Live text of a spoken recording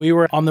We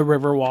were on the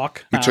river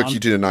walk. We took you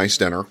to a nice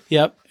dinner.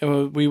 Yep.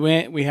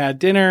 We had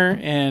dinner,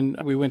 and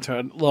we went to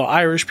a little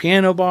Irish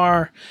piano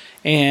bar,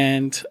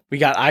 and we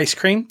got ice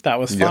cream. That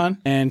was fun.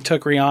 Yep. And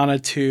took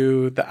Rihanna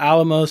to the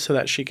Alamo so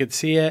that she could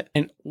see it.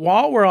 And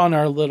while we're on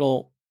our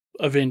little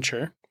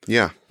adventure,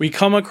 we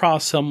come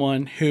across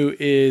someone who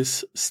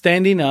is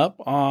standing up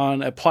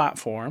on a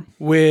platform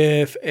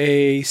with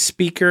a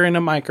speaker and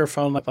a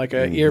microphone, like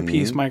an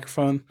earpiece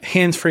microphone,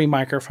 hands-free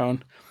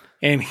microphone.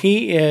 And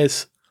he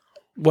is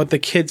what the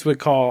kids would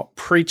call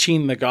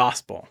preaching the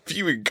gospel. If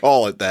you would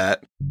call it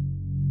that.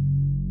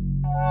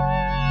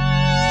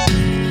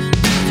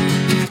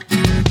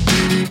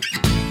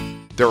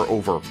 There are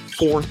over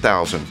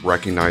 4,000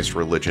 recognized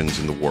religions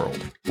in the world.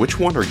 Which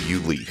one are you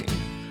leaving?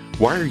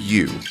 Why are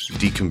you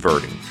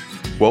deconverting?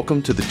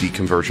 Welcome to the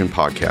Deconversion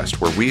Podcast,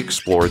 where we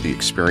explore the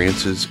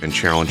experiences and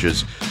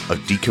challenges of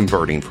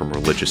deconverting from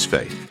religious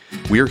faith.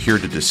 We are here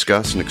to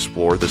discuss and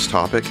explore this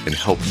topic and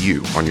help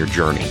you on your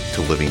journey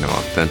to living an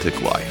authentic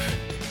life.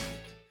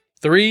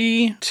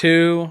 3,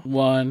 2,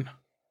 1.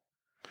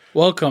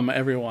 Welcome,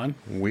 everyone.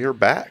 We are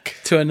back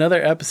to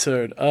another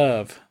episode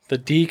of the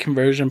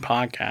Deconversion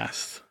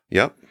Podcast.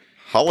 Yep.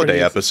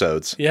 Holiday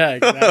episodes. Yeah,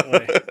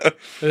 exactly.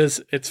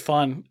 It's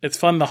fun. It's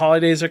fun. The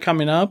holidays are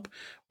coming up.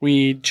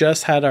 We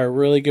just had our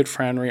really good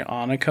friend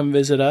Rihanna come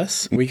visit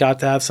us. We got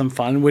to have some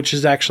fun, which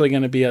is actually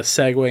going to be a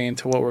segue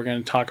into what we're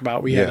going to talk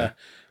about. We had an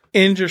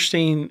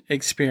interesting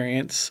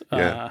experience.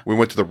 Yeah. We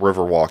went to the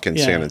Riverwalk in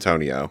San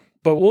Antonio.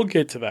 But we'll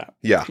get to that.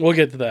 Yeah. We'll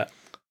get to that.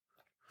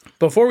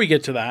 Before we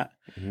get to that,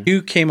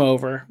 you came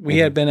over. We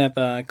had been at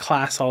the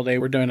class all day.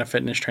 We're doing a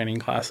fitness training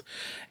class.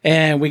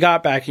 And we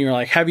got back and you were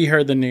like, have you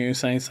heard the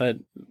news? And I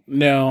said,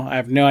 no, I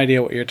have no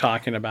idea what you're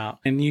talking about.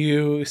 And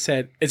you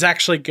said, it's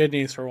actually good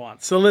news for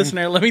once. So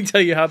listener, let me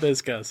tell you how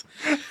this goes.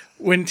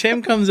 When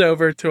Tim comes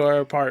over to our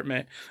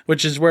apartment,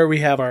 which is where we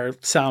have our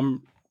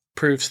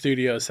soundproof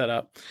studio set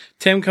up,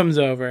 Tim comes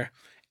over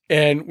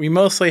and we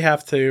mostly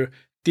have to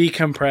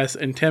decompress,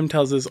 and Tim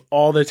tells us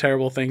all the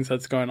terrible things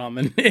that's going on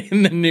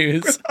in the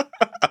news.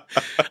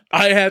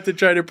 I have to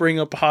try to bring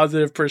a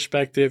positive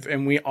perspective,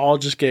 and we all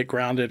just get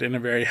grounded in a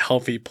very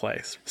healthy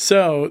place.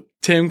 So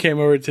Tim came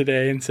over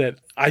today and said,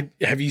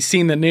 have you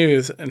seen the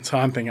news? And so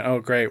I'm thinking, oh,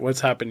 great.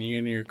 What's happening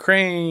in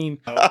Ukraine?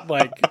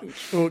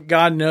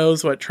 God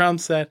knows what Trump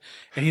said.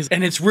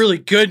 And it's really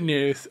good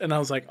news. And I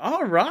was like,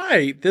 all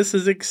right, this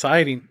is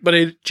exciting. But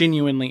it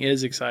genuinely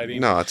is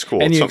exciting. No, it's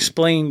cool. And you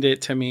explained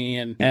it to me.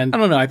 And I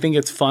don't know, I think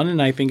it's fun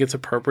and I think it's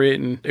appropriate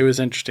and it was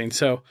interesting.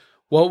 So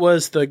what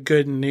was the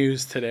good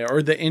news today,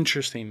 or the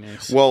interesting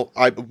news? Well,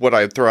 what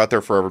I throw out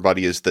there for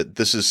everybody is that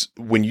this is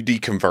when you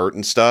deconvert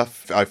and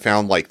stuff, I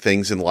found like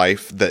things in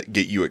life that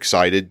get you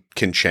excited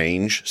can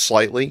change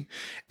slightly.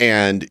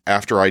 And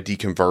after I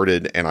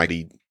deconverted and I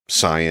did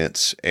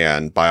science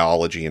and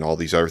biology and all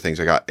these other things,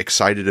 I got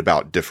excited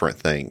about different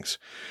things.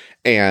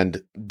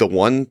 And the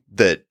one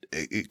that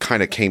it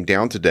kind of came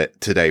down to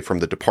today from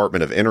the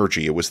Department of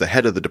Energy, it was the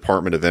head of the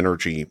Department of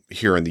Energy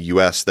here in the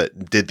U.S.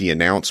 that did the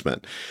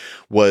announcement,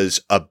 was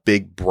a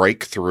big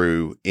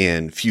breakthrough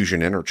in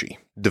fusion energy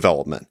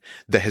development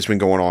that has been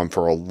going on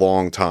for a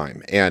long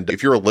time. And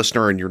if you're a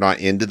listener and you're not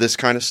into this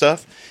kind of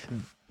stuff,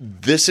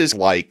 this is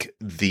like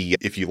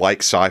if you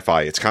like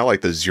sci-fi, it's kind of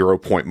like the 0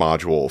 point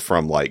module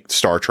from like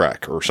Star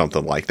Trek or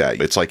something like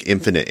that. It's like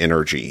infinite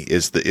energy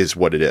is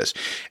what it is.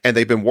 And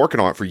they've been working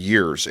on it for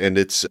years. And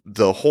it's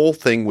the whole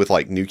thing with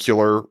like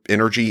nuclear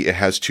energy. It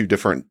has two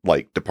different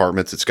like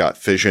departments. It's got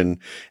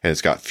fission and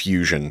it's got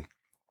fusion.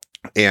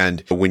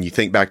 And when you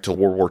think back to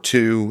World War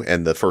II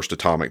and the first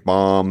atomic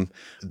bomb,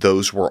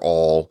 those were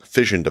all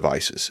fission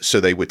devices. So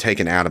they would take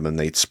an atom and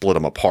they'd split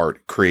them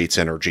apart, creates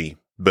energy,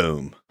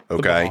 boom.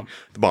 Okay.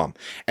 The bomb.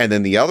 And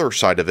then the other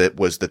side of it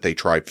was that they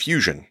tried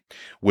fusion,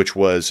 which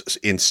was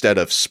instead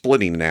of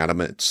splitting an atom,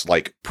 it's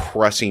like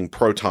pressing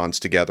protons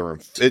together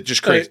and it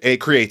just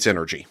creates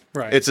energy.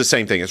 Right. It's the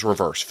same thing as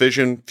reverse.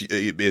 Fission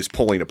is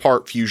pulling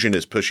apart. Fusion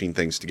is pushing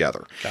things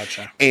together.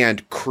 Gotcha.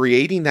 And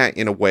creating that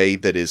in a way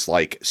that is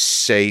like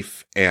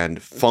safe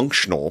and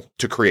functional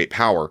to create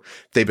power.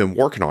 They've been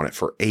working on it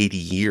for 80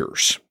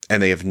 years.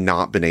 And they have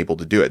not been able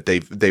to do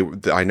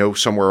it. I know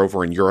somewhere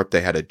over in Europe,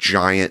 they had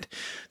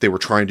they were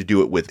trying to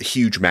do it with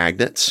huge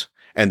magnets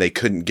and they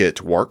couldn't get it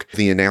to work.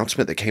 The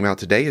announcement that came out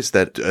today is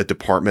that a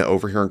department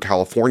over here in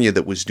California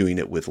that was doing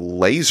it with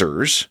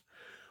lasers,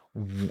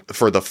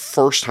 for the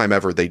first time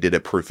ever, they did a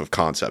proof of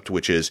concept,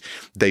 which is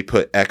they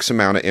put X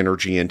amount of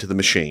energy into the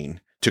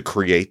machine to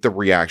create the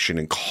reaction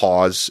and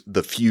cause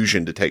the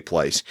fusion to take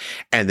place.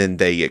 And then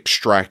they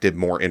extracted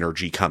more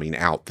energy coming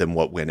out than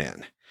what went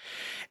in.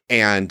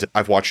 And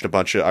I read a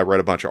bunch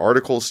of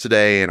articles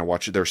today, and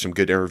there's some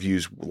good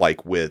interviews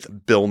like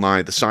with Bill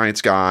Nye, the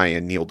Science Guy,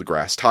 and Neil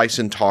deGrasse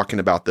Tyson talking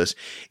about this.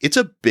 It's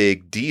a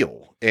big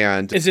deal.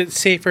 And is it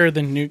safer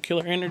than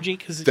nuclear energy?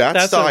 Because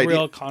that's a the idea.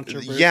 real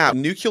controversy. Yeah,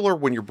 nuclear,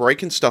 when you're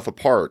breaking stuff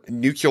apart,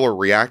 nuclear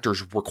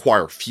reactors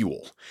require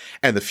fuel.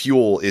 And the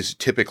fuel is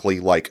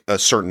typically like a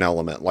certain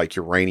element, like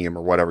uranium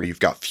or whatever. You've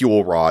got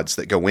fuel rods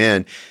that go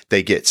in,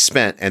 they get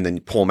spent, and then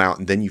you pull them out,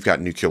 and then you've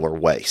got nuclear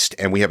waste.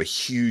 And we have a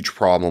huge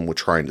problem with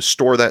trying to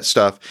store that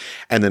stuff.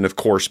 And then, of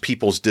course,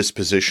 people's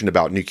disposition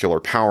about nuclear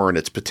power and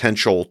its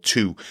potential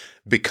to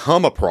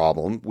become a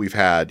problem. We've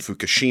had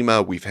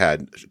Fukushima, we've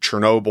had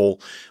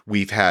Chernobyl,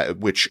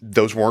 which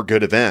those weren't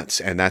good events,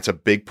 and that's a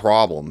big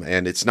problem.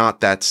 And it's not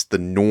that's the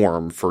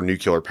norm for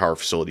nuclear power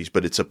facilities,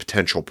 but it's a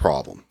potential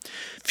problem.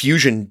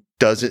 Fusion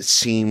doesn't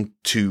seem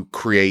to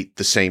create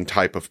the same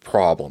type of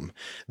problem.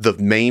 The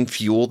main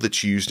fuel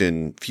that's used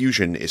in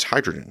fusion is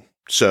hydrogen.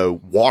 So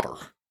water,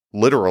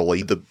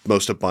 literally the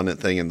most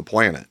abundant thing in the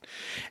planet.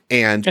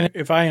 And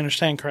if I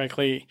understand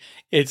correctly,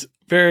 it's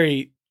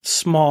very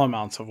small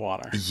amounts of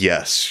water.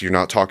 Yes, you're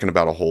not talking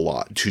about a whole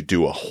lot to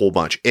do a whole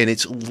bunch. And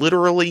it's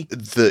literally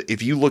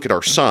if you look at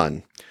our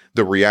sun,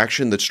 the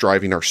reaction that's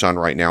driving our sun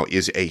right now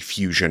is a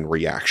fusion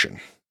reaction.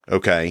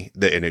 Okay.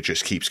 And it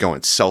just keeps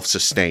going,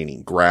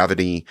 self-sustaining,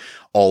 gravity,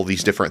 all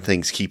these different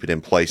things keep it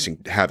in place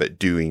and have it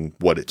doing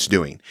what it's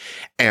doing.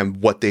 And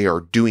what they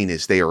are doing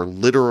is they are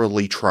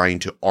literally trying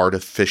to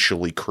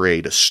artificially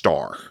create a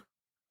star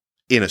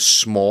in a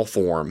small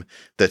form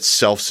that's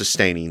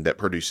self-sustaining, that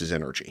produces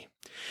energy.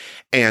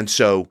 And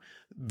so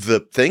the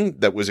thing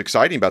that was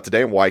exciting about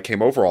today and why I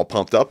came over all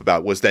pumped up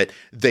about was that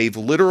they've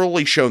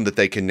literally shown that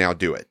they can now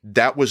do it.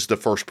 That was the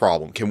first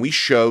problem. Can we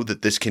show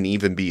that this can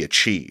even be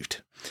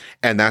achieved?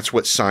 And that's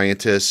what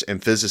scientists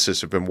and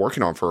physicists have been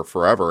working on for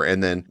forever.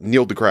 And then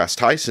Neil deGrasse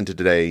Tyson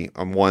today,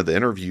 on one of the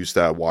interviews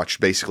that I watched,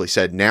 basically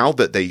said, now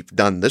that they've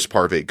done this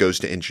part of it, it goes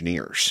to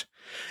engineers.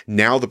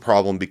 Now the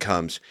problem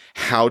becomes,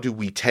 how do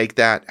we take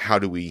that? How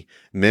do we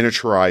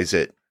miniaturize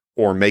it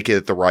or make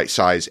it the right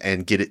size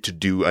and get it to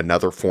do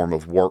another form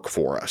of work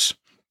for us?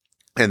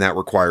 And that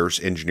requires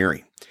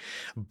engineering.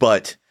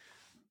 But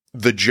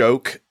the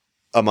joke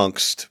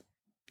amongst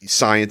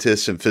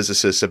scientists and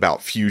physicists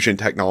about fusion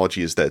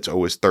technology is that it's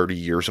always 30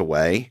 years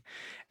away.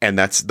 And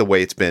that's the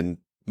way it's been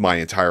my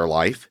entire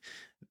life.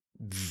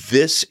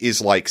 This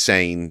is like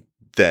saying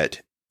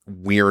that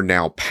we're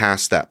now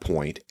past that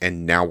point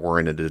and now we're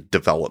in a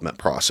development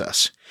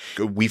process.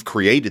 We've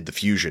created the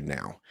fusion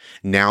now.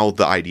 Now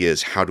the idea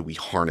is, how do we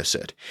harness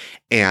it?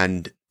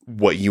 And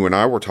what you and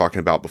I were talking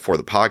about before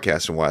the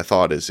podcast, and what I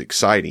thought is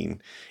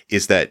exciting,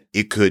 is that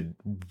it could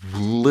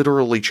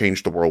literally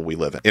change the world we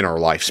live in our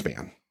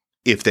lifespan,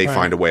 if they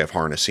find a way of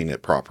harnessing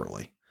it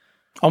properly.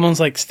 Almost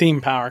like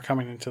steam power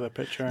coming into the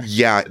picture.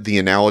 Yeah, the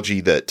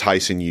analogy that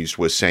Tyson used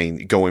was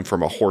saying going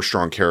from a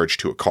horse-drawn carriage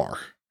to a car.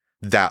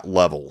 That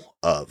level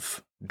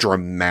of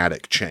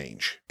dramatic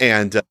change.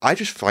 And I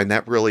just find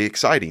that really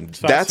exciting.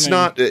 That's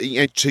not,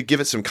 to give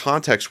it some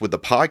context with the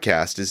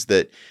podcast, is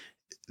that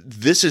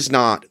this is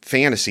not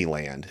fantasy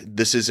land.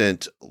 This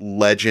isn't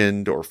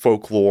legend or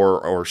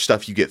folklore or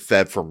stuff you get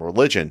fed from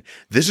religion.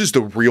 This is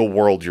the real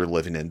world you're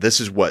living in.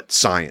 This is what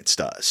science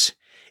does.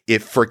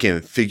 It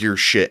freaking figures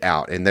shit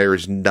out, and there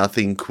is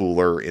nothing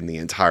cooler in the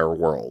entire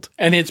world.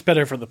 And it's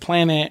better for the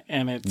planet,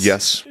 and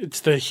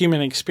it's the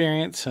human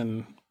experience,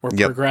 and we're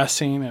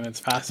progressing, and it's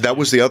fascinating. That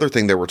was the other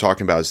thing they were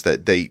talking about, is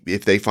that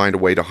if they find a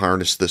way to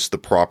harness this the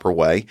proper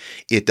way,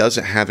 it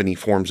doesn't have any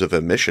forms of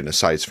emission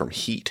aside from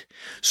heat.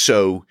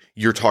 So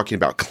you're talking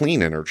about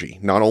clean energy,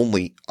 not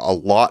only a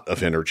lot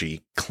of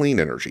energy, clean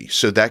energy.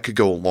 So that could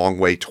go a long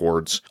way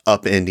towards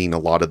upending a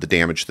lot of the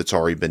damage that's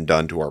already been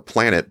done to our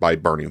planet by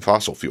burning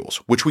fossil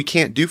fuels, which we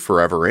can't do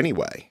forever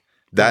anyway.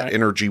 That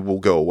energy will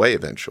go away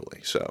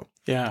eventually. So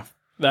yeah.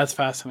 That's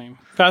fascinating.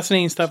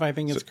 Fascinating stuff. I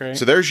think it's great.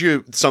 So there's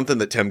something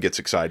that Tim gets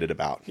excited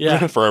about.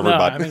 Yeah. For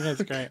everybody. No, I think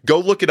that's great. Go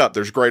look it up.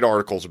 There's great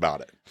articles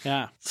about it.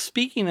 Yeah.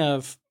 Speaking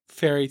of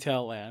fairy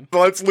tale land,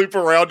 let's loop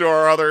around to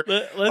our other.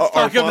 Let's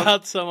talk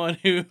about someone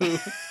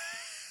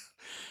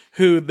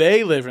who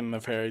they live in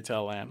the fairy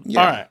tale land. Yeah.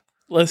 All right,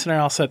 listener,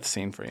 I'll set the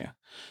scene for you.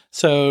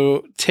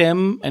 So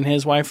Tim and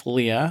his wife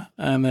Leah,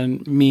 and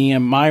then me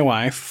and my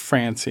wife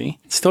Francie.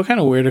 It's still kind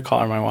of weird to call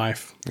her my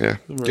wife. Yeah,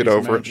 get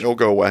over it. It'll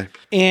go away.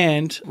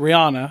 And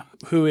Rihanna,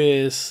 who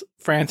is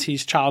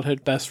Francie's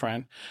childhood best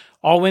friend,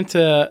 all went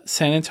to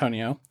San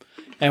Antonio,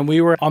 and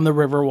we were on the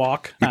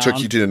Riverwalk. We took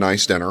you to a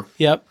nice dinner.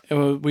 Yep.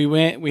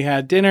 We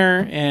had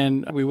dinner,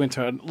 and we went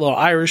to a little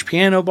Irish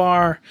piano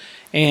bar,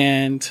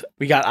 and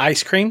we got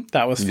ice cream.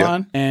 That was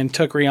fun. And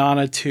took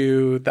Rihanna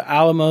to the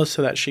Alamo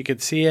so that she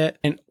could see it.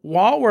 And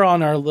while we're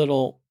on our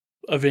little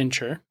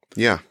adventure,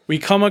 we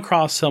come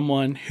across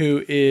someone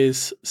who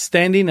is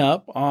standing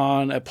up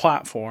on a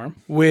platform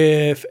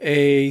with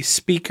a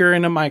speaker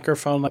and a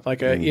microphone,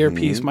 like an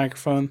earpiece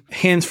microphone,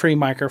 hands-free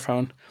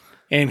microphone.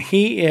 And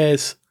he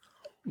is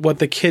what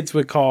the kids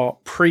would call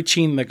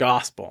preaching the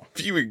gospel.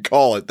 If you would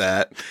call it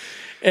that.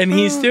 And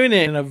he's doing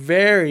it in a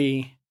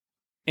very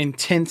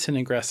intense and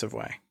aggressive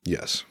way.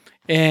 Yes.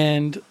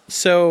 And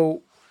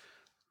so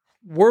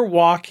we're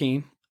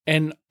walking,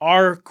 and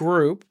our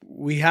group,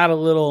 we had a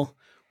little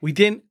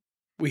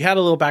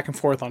back and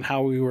forth on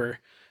how we were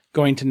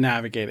going to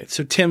navigate it?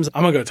 So Tim's,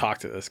 I'm going to go talk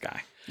to this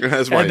guy.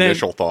 That's my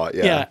initial thought.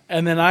 Yeah. Yeah.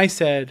 And then I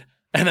said,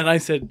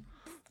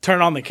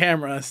 turn on the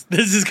cameras.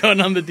 This is going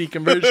on the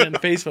deconversion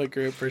Facebook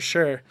group for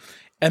sure.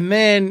 And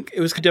then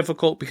it was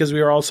difficult because we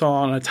were also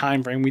on a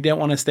time frame. We didn't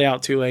want to stay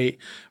out too late.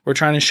 We're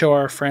trying to show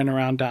our friend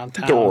around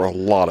downtown. There were a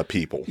lot of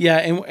people. Yeah.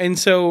 And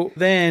so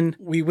then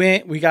we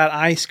got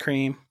ice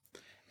cream.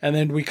 And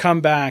then we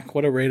come back.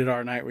 What a rated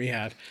R night we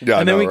had. Yeah,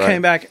 and then we right?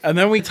 came back. And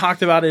then we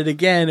talked about it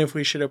again if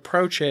we should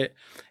approach it.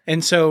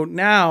 And so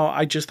now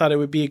I just thought it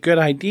would be a good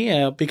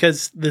idea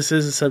because this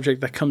is a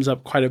subject that comes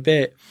up quite a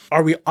bit.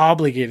 Are we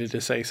obligated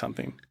to say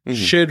something? Mm-hmm.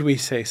 Should we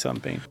say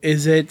something?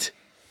 Is it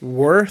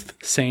worth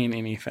saying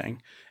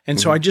anything?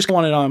 And so I just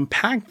wanted to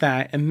unpack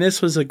that. And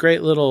this was a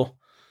great little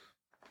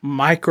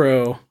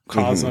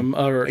microcosm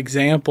or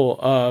example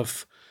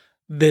of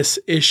this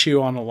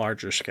issue on a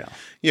larger scale.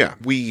 Yeah.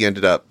 We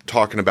ended up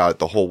talking about it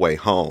the whole way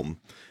home.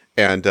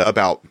 And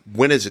about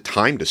when is it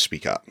time to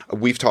speak up?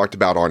 We've talked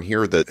about on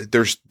here that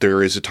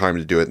there is a time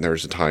to do it and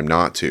there's a time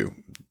not to.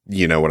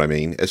 You know what I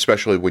mean?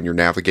 Especially when you're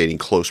navigating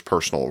close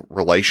personal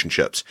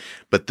relationships.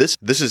 But this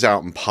is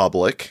out in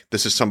public.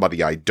 This is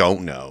somebody I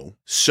don't know.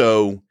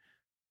 So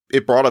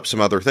it brought up some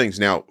other things.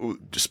 Now,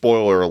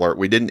 spoiler alert,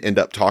 we didn't end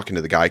up talking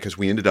to the guy because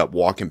we ended up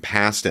walking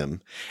past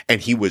him and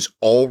he was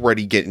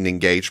already getting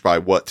engaged by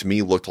what to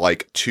me looked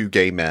like two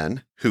gay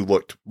men who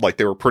looked like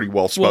they were pretty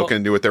well spoken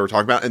and knew what they were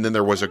talking about. And then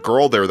there was a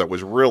girl there that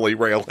was really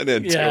railing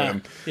into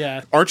him.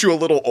 Yeah. Aren't you a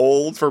little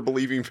old for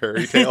believing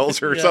fairy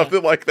tales or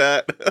something like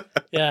that?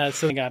 Yeah.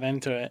 So I got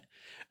into it.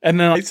 And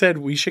then I said,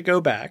 we should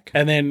go back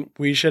and then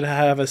we should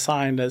have a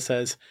sign that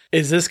says,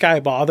 is this guy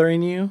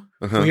bothering you?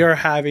 Uh-huh. We are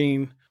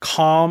having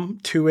calm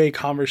two-way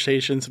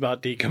conversations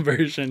about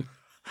deconversion.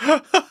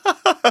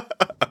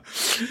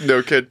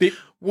 No kid.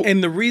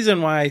 And the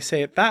reason why I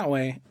say it that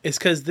way is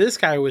because this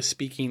guy was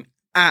speaking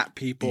at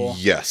people.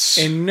 Yes.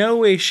 In no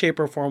way, shape,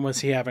 or form was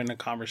he having a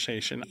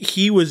conversation.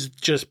 He was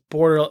just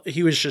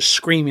he was just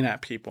screaming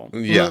at people.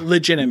 Yeah.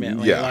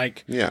 Legitimately.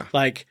 Yeah.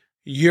 Like,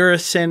 you're a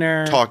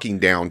sinner. Talking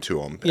down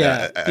to them.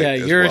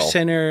 You're a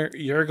sinner.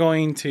 You're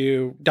going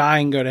to die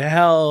and go to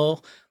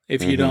hell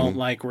if you don't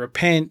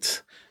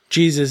repent.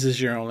 Jesus is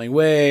your only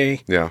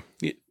way. Yeah.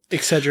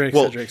 Et cetera, et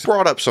well, cetera, et cetera.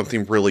 Brought up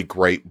something really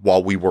great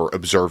while we were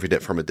observing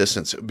it from a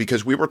distance,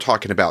 because we were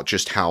talking about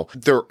just how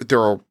there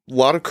are a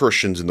lot of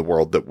Christians in the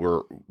world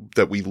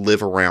that we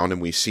live around and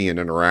we see and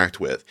interact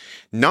with.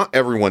 Not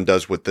everyone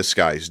does what this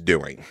guy's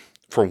doing,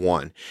 for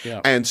one. Yeah.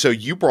 And so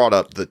you brought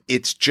up that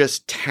it's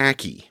just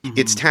tacky. Mm-hmm.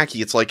 It's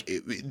tacky. It's like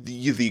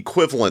the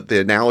equivalent,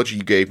 the analogy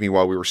you gave me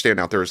while we were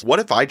standing out there is, what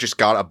if I just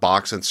got a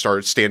box and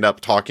started stand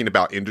up talking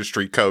about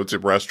industry codes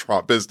and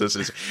restaurant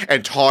businesses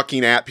and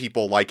talking at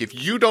people like, if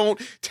you don't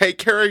take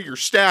care of your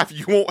staff,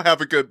 you won't have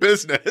a good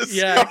business.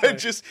 Yeah. And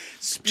just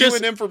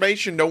spewing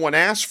information no one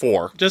asked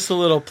for. Just a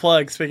little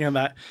plug, speaking of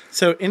that.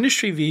 So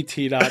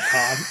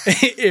industryvt.com,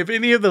 if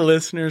any of the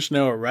listeners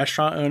know a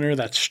restaurant owner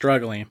that's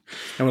struggling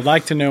and would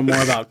like to know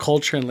more about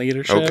culture and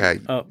leadership. Okay.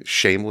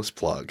 Shameless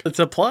plug. It's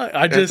a plug.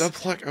 It's a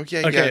plug. Oh,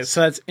 yeah. Okay. Yes.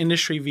 So that's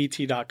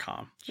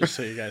industryvt.com, just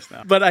so you guys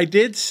know. But I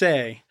did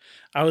say,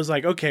 I was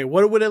like, okay,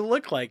 what would it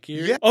look like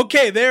here? Yeah.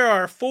 Okay, there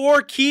are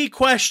 4 key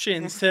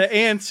questions to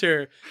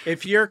answer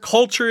if your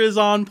culture is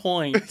on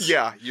point.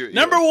 Yeah.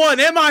 Number 1,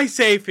 am I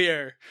safe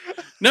here?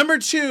 Number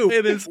 2,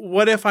 it is,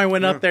 what if I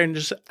went up there and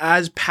just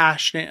as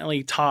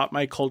passionately taught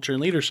my culture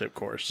and leadership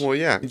course? Well,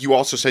 yeah. You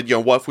also said,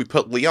 what if we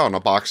put Leah on a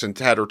box and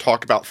had her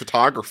talk about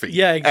photography?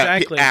 Yeah,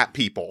 exactly. At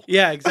people.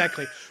 Yeah,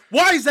 exactly.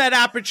 Why is that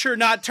aperture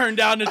not turned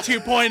down to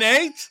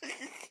 2.8?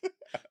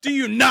 Do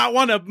you not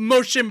want a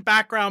motion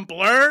background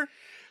blur?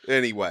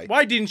 Anyway,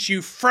 why didn't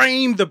you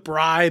frame the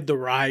bride the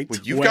right way?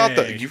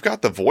 You've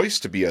got the voice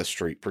to be a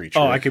street preacher.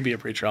 Oh, I could be a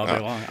preacher all day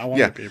long. I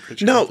want to be a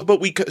preacher. No, but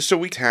we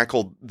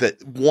tackled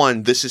that.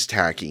 One, this is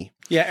tacky.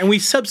 Yeah, and we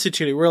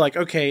substituted. We're like,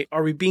 okay,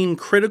 are we being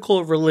critical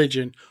of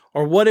religion,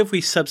 or what if we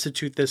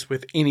substitute this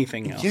with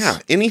anything else? Yeah,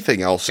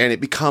 anything else, and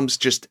it becomes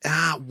just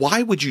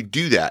why would you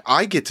do that?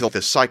 I get to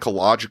the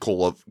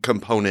psychological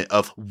component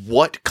of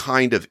what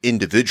kind of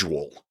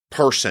individual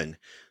person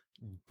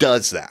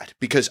does that,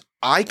 because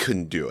I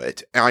couldn't do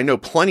it. And I know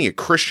plenty of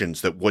Christians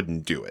that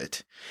wouldn't do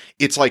it.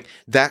 It's like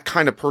that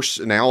kind of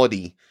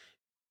personality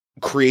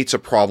creates a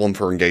problem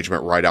for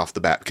engagement right off the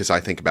bat, because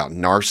I think about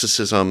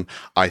narcissism,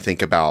 I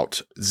think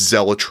about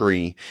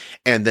zealotry,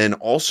 and then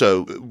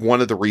also one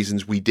of the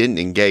reasons we didn't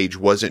engage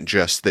wasn't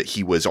just that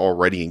he was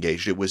already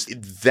engaged. It was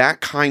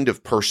that kind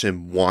of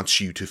person wants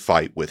you to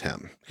fight with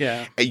him.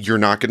 Yeah. You're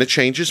not going to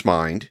change his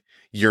mind.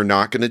 You're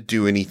not going to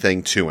do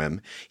anything to him.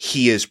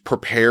 He is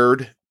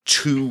prepared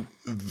to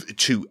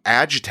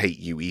agitate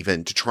you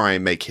even to try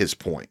and make his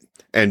point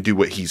and do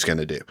what he's going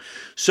to do.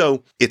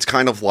 So it's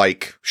kind of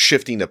like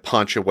shifting a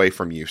punch away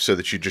from you so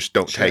that you just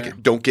don't take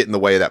it. Don't get in the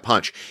way of that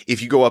punch.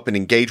 If you go up and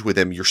engage with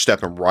him, you're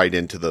stepping right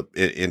into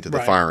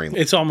the firing.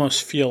 It's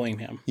almost fueling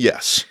him.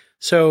 Yes.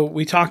 So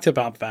we talked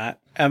about that.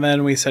 And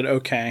then we said,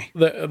 okay,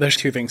 there's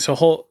two things.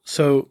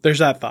 So there's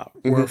that thought.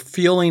 We're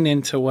feeling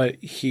into what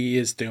he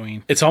is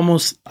doing. It's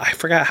almost, I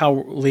forgot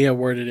how Leah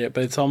worded it,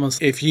 but it's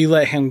almost if you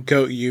let him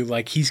goat you,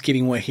 like he's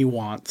getting what he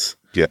wants.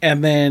 Yeah.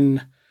 And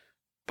then,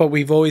 but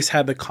we've always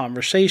had the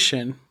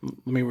conversation.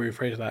 Let me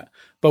rephrase that.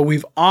 But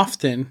we've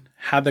often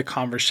had the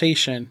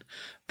conversation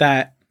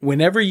that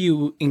whenever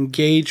you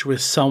engage with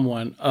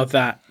someone of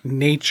that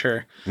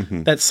nature,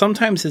 that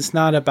sometimes it's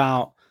not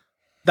about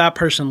that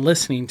person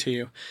listening to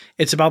you.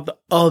 It's about the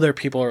other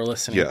people are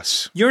listening.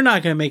 Yes. You're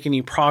not going to make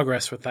any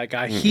progress with that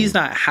guy. He's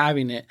not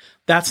having it.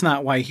 That's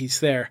not why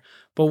he's there.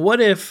 But what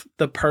if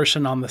the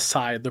person on the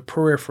side, the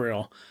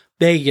peripheral,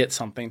 they get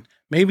something?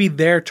 Maybe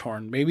they're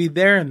torn. Maybe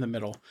they're in the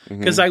middle.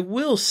 Because I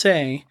will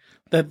say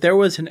that there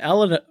was an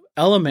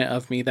element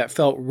of me that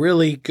felt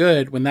really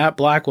good when that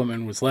black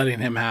woman was letting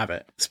him have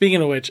it.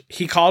 Speaking of which,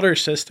 he called her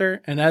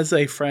sister, and as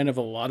a friend of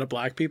a lot of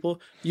black people,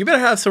 you better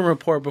have some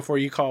rapport before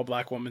you call a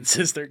black woman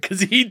sister,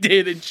 because he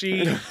did, and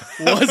she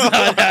was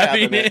not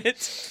having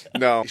it.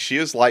 No, she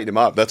is lighting him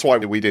up. That's why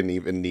we didn't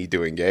even need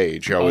to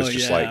engage. I was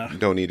just like,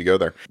 don't need to go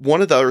there.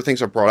 One of the other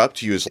things I brought up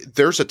to you is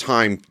there's a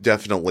time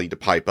definitely to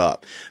pipe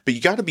up, but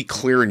you got to be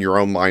clear in your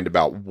own mind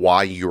about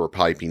why you're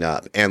piping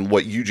up. And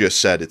what you just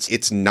said,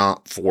 it's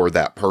not for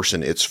that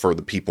person. It's for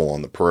the people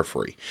on the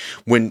periphery.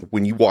 When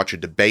you watch a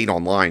debate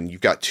online, you've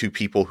got two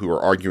people who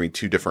are arguing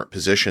two different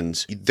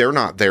positions. They're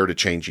not there to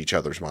change each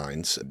other's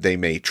minds. They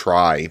may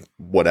try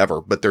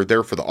whatever, but they're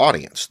there for the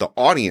audience. The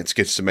audience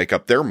gets to make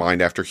up their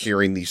mind after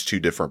hearing these two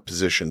different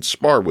positions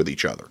spar with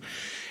each other.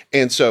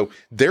 And so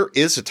there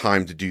is a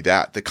time to do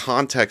that. The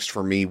context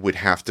for me would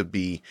have to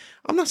be,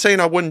 I'm not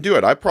saying I wouldn't do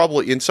it. I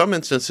probably, in some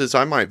instances,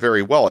 I might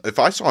very well. If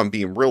I saw him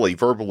being really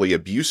verbally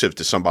abusive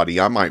to somebody,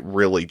 I might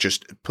really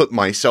just put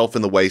myself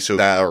in the way so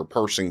that other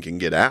person can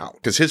get out.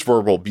 Because his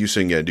verbal abuse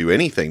isn't going to do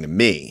anything to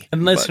me.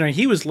 And listener,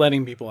 he was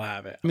letting people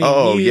have it. I mean,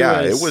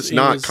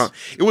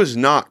 it was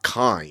not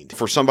kind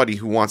for somebody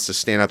who wants to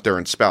stand up there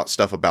and spout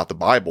stuff about the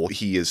Bible.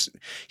 He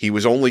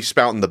was only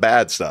spouting the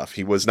bad stuff.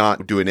 He was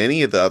not doing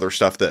any of the other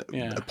stuff that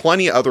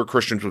plenty of other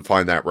Christians would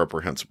find that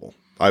reprehensible.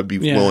 I'd be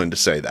willing to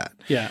say that.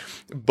 Yeah.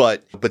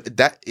 But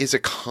that is a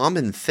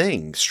common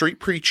thing. Street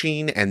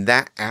preaching and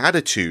that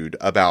attitude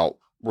about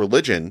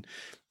religion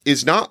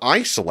is not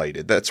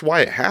isolated. That's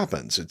why it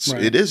happens.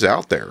 It is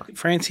out there.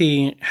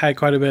 Francie had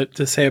quite a bit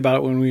to say about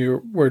it when we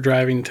were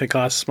driving to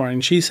class this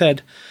morning. She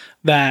said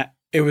that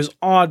it was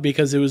odd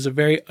because it was a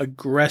very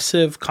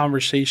aggressive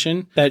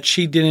conversation that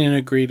she didn't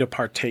agree to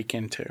partake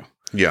into.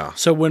 Yeah.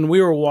 So when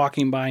we were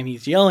walking by and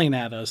he's yelling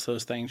at us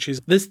those things,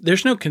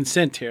 there's no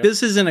consent here.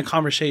 This isn't a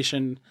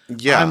conversation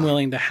I'm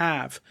willing to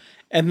have.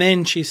 And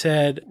then she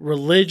said,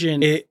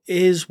 religion, it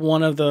is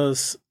one of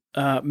those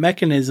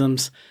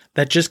mechanisms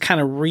that just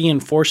kind of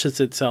reinforces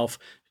itself.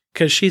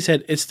 Because she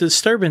said it's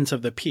disturbance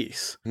of the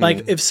peace.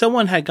 Like if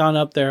someone had gone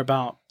up there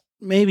about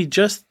maybe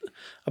just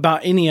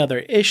about any other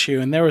issue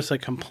and there was a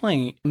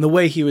complaint, and the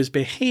way he was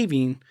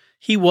behaving,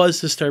 he was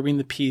disturbing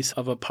the peace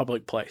of a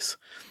public place.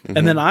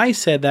 And then I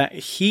said that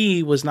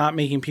he was not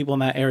making people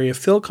in that area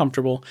feel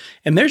comfortable.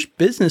 And there's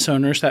business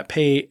owners that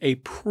pay a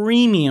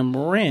premium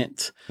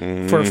rent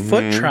for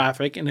foot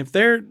traffic. And if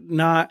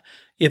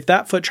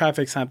that foot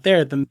traffic's not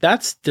there, then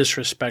that's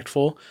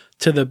disrespectful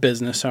to the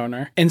business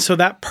owner. And so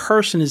that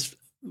person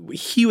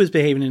he was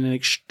behaving in an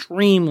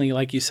extremely,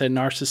 like you said,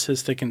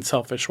 narcissistic and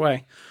selfish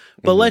way.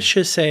 But let's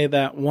just say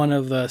that one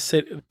of the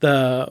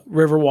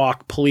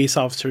Riverwalk police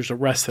officers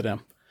arrested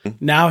him.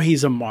 Now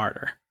he's a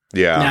martyr.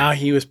 Yeah. Now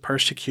he was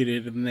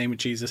persecuted in the name of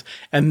Jesus.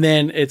 And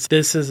then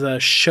this is a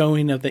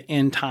showing of the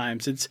end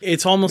times.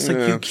 It's almost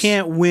like you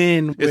can't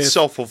win. It's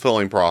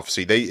self-fulfilling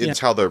prophecy. It's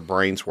how their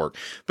brains work.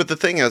 But the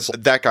thing is,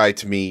 that guy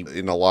to me,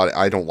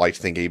 I don't like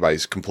to think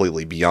anybody's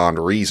completely beyond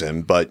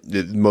reason, but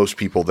most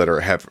people that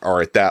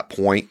are at that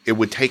point, it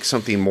would take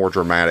something more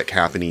dramatic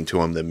happening to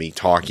them than me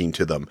talking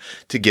to them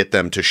to get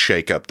them to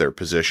shake up their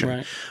position.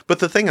 Right. But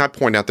the thing I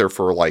point out there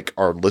for like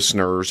our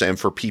listeners and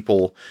for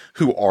people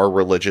who are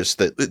religious,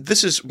 that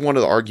this is one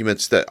of the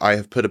arguments that I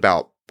have put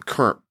about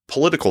current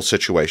political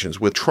situations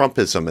with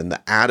Trumpism and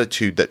the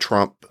attitude that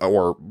Trump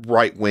or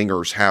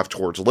right-wingers have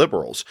towards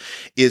liberals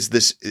is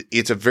this.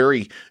 It's a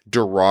very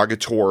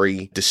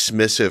derogatory,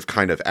 dismissive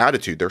kind of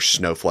attitude. They're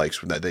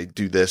snowflakes when they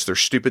do this. They're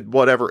stupid,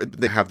 whatever.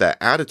 They have that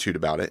attitude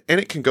about it, and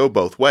it can go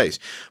both ways.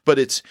 But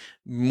it's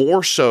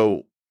more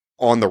so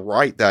on the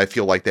right that I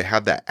feel like they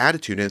have that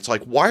attitude. And it's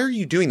like, why are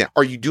you doing that?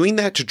 Are you doing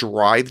that to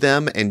drive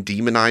them and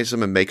demonize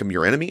them and make them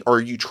your enemy? Or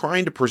are you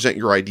trying to present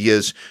your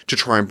ideas to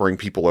try and bring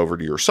people over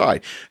to your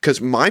side?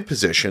 Because my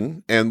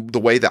position and the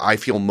way that I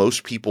feel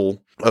most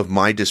people of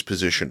my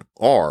disposition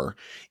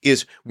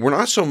is we're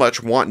not so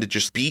much wanting to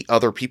just beat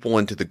other people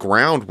into the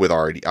ground with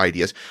our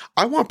ideas.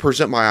 I want to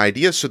present my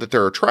ideas so that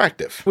they're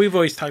attractive. We've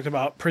always talked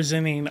about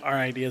presenting our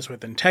ideas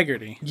with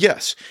integrity.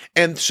 Yes.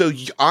 And so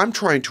I'm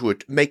trying to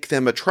make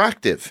them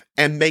attractive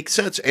and make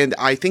sense. And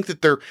I think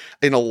that they're,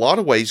 in a lot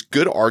of ways,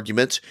 good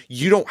arguments.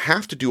 You don't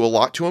have to do a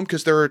lot to them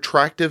because they're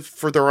attractive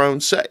for their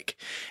own sake.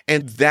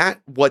 And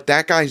what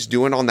that guy's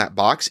doing on that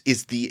box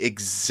is the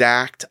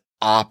exact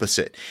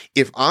opposite.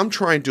 If I'm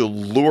trying to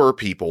lure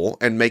people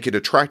and make it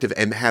attractive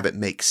and have it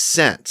make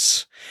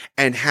sense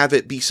and have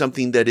it be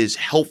something that is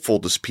helpful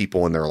to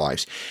people in their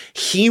lives,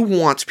 he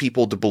wants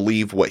people to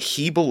believe what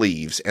he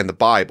believes and the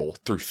Bible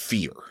through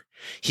fear.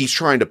 He's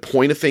trying to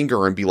point a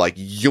finger and be like,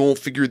 you won't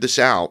figure this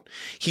out.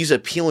 He's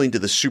appealing to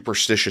the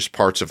superstitious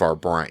parts of our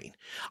brain.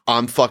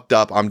 I'm fucked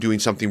up. I'm doing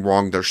something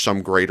wrong. There's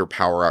some greater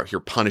power out here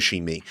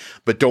punishing me.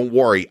 But don't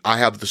worry. I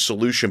have the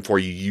solution for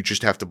you. You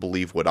just have to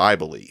believe what I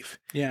believe.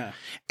 Yeah.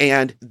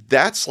 And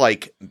that's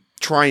like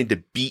trying to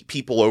beat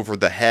people over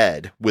the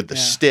head with the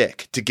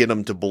stick to get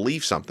them to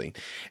believe something.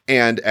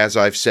 And as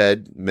I've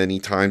said many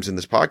times in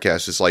this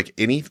podcast, it's like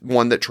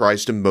anyone that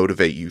tries to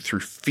motivate you through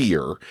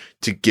fear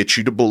to get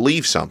you to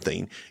believe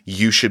something,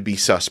 you should be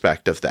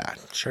suspect of that.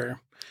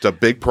 Sure. It's a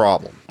big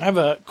problem. I have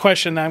a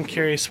question. I'm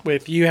curious,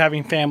 with you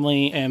having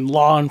family and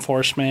law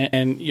enforcement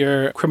and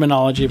your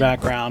criminology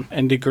background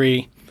and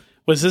degree,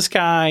 was this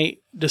guy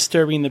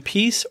disturbing the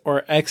peace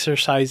or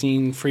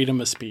exercising freedom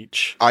of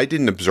speech? I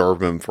didn't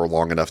observe him for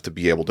long enough to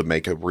be able to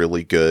make a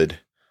really good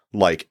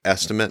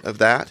estimate of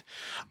that.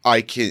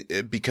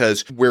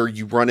 Because where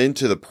you run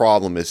into the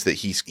problem is that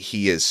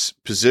he has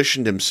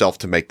positioned himself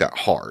to make that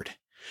hard.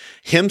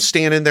 Him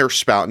standing there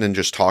spouting and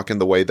just talking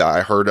the way that I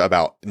heard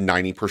about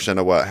 90%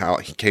 of how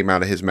he came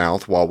out of his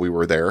mouth while we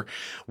were there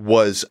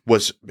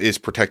is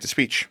protected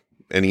speech.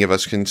 Any of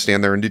us can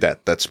stand there and do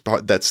that.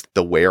 That's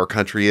the way our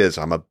country is.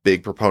 I'm a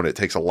big proponent.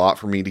 It takes a lot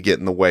for me to get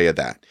in the way of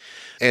that.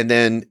 And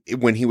then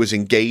when he was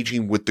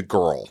engaging with the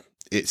girl,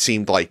 it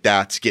seemed like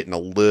that's getting a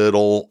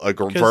little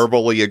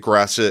verbally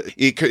aggressive.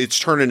 It's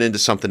turning into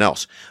something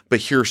else.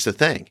 But here's the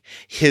thing.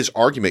 His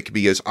argument could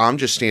be I'm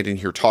just standing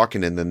here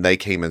talking, and then they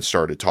came and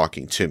started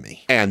talking to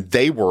me. And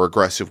they were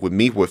aggressive with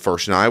me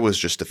first, and I was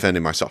just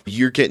defending myself.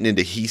 You're getting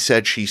into he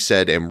said, she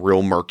said, and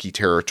real murky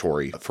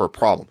territory for a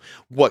problem.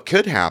 What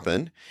could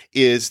happen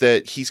is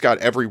that he's got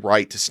every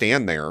right to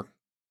stand there.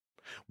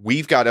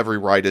 We've got every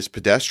right as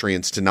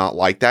pedestrians to not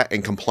like that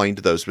and complain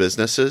to those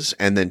businesses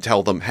and then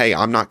tell them, hey,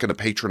 I'm not going to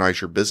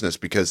patronize your business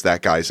because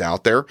that guy's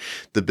out there.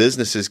 The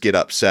businesses get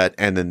upset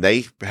and then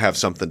they have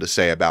something to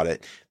say about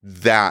it.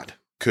 That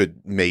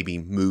could maybe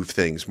move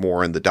things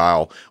more in the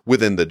dial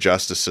within the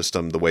justice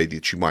system the way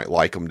that you might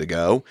like them to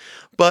go.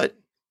 But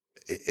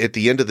at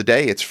the end of the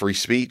day, it's free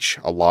speech.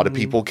 A lot of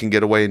people can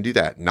get away and do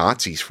that.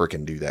 Nazis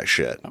freaking do that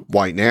shit.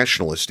 White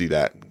nationalists do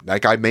that.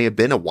 That guy may have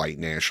been a white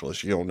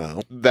nationalist. You don't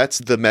know. That's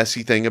the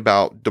messy thing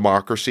about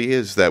democracy,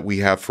 is that we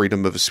have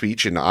freedom of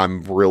speech, and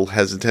I'm real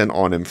hesitant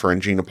on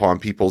infringing upon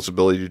people's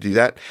ability to do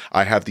that.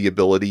 I have the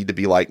ability to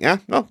be like, no,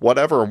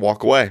 whatever, and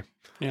walk away.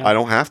 Yeah. I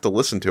don't have to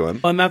listen to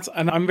him. And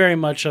I'm very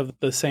much of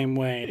the same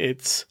way.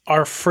 It's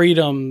our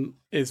freedom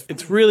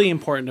it's really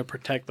important to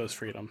protect those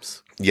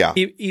freedoms. Yeah.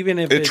 Even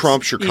if it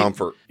trumps your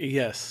comfort.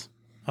 Yes.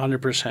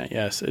 100%.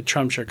 Yes. It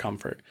trumps your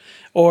comfort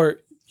or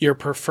your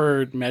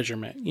preferred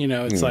measurement.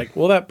 It's like,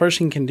 well, that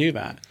person can do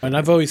that. And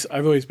I've always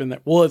been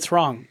there. Well, it's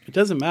wrong. It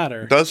doesn't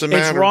matter. Doesn't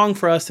matter. It's wrong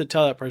for us to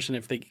tell that person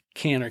if they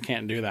can or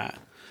can't do that.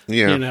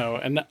 Yeah.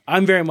 And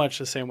I'm very much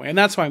the same way. And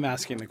that's why I'm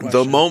asking the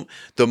question.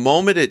 The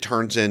moment it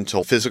turns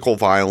into physical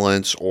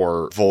violence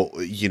or,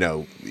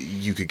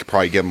 you could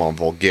probably get them on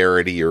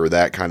vulgarity or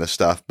that kind of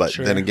stuff. But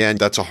then again,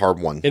 that's a hard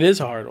one. It is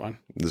a hard one.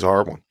 It's a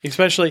hard one.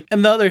 Especially,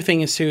 and the other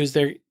thing is too, is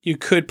you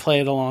could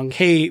play it along.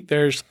 Hey,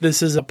 this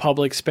is a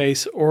public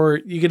space, or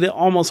you could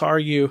almost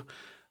argue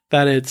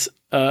that it's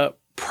a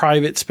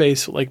private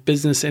space, like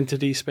business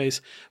entity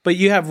space, but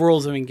you have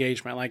rules of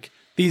engagement. Like,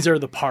 these are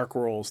the park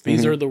rules.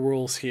 These are the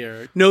rules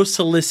here. No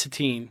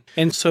soliciting.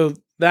 And so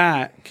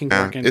that can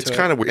work into it. It's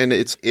kind of weird. And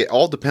it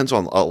all depends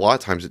on, a lot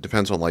of times it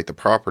depends on like the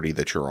property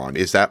that you're on.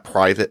 Is that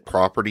private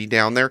property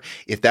down there?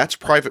 If that's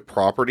private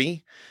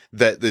property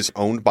that is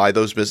owned by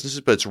those businesses,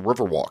 but it's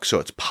Riverwalk, so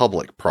it's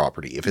public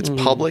property. If it's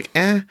public,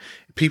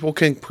 people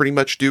can pretty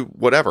much do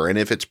whatever. And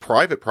if it's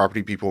private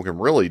property, people can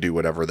really do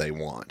whatever they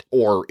want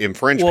or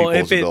infringe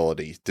people's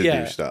ability to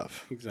do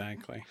stuff.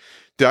 Exactly.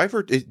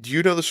 Do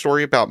you know the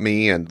story about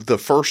me and the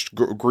first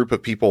group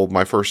of people,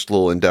 my first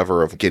little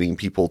endeavor of getting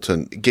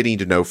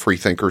to know free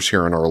thinkers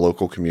here in our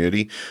local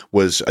community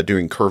was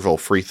doing Kerrville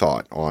Free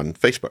Thought on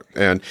Facebook.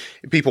 And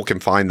people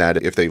can find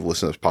that if they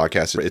listen to this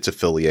podcast. It's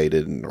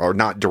affiliated or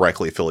not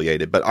directly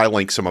affiliated, but I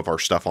link some of our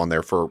stuff on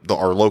there for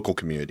our local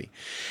community.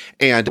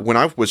 And when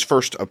I was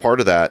first a part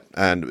of that,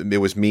 and it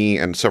was me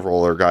and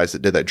several other guys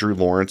that did that. Drew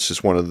Lawrence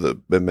is one of the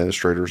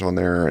administrators on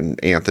there,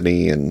 and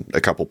Anthony and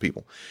a couple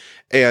people.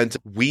 And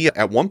we,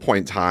 at one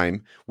point in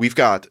time, we've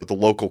got the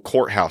local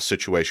courthouse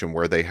situation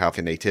where they have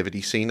a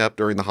nativity scene up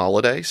during the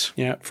holidays.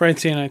 Yeah,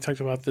 Francie and I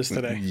talked about this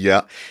today.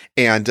 Yeah.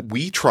 And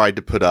we tried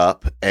to put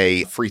up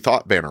a free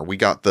thought banner. We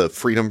got the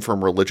Freedom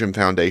from Religion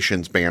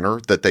Foundation's banner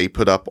that they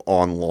put up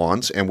on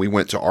lawns, and we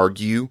went to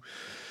argue.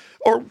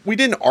 Or we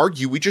didn't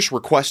argue, we just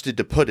requested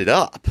to put it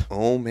up.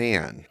 Oh,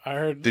 man. I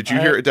heard. Did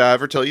I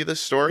ever tell you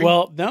this story?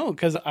 Well, no,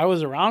 because I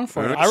was around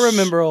for it. I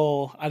remember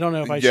I don't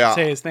know if I should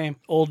say his name.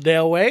 Old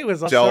Dale Way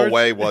was Dale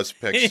Way was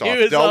pissed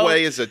off. Dale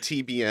Way is a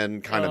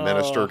TBN kind of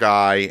minister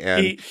guy,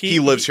 and he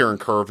lives here in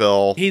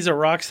Kerrville. He's a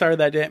rock star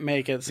that didn't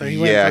make it, so he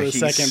went for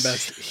the second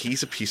best.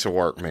 He's a piece of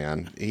work,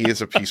 man. He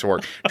is a piece of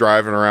work.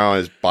 Driving around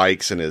his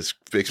bikes and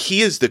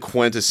he is the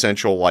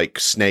quintessential like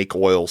snake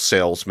oil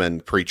salesman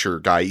preacher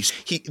guy.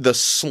 The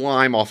slime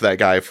off that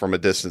guy from a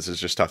distance is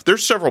just tough.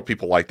 There's several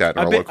people like that in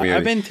our local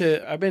community.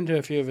 I've been to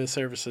a few of his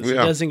services.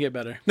 Yeah. It doesn't get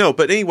better. No,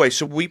 but anyway,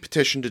 so we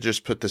petitioned to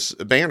just put this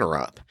banner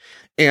up,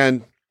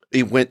 and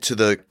it went to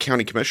the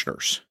county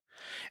commissioners.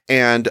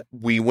 And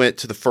we went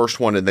to the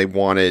first one, and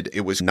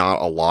it was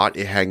not a lot.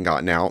 It hadn't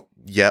gotten out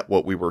yet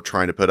what we were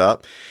trying to put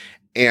up.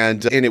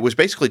 And it was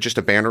basically just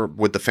a banner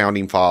with the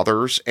founding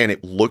fathers, and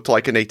it looked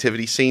like a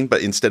nativity scene,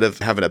 but instead of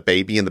having a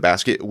baby in the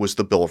basket, it was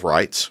the Bill of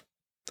Rights.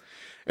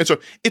 And so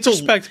it's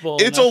respectable.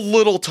 It's a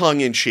little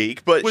tongue in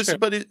cheek, but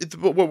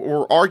what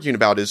we're arguing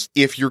about is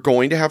if you're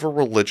going to have a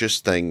religious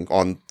thing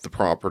on the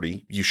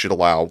property, you should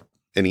allow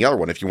any other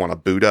one. If you want a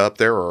Buddha up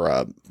there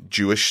or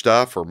Jewish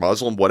stuff or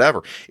Muslim,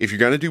 whatever. If you're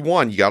going to do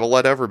one, you got to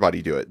let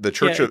everybody do it. The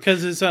church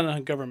because it's on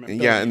a government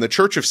building. Yeah, and the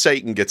Church of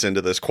Satan gets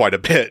into this quite a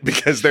bit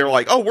because they're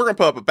like, oh, we're going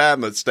to put up a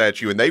Baphomet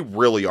statue, and they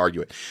really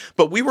argue it.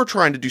 But we were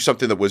trying to do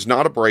something that was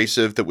not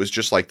abrasive, that was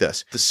just like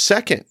this. The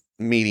second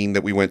meeting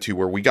that we went to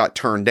where we got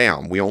turned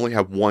down, we only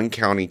had one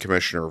county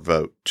commissioner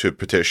vote to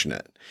petition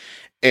it.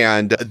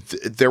 And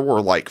there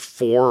were like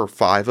 4 or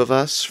 5 of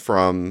us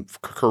from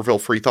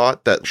Kerrville Free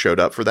Thought that showed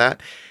up for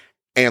that.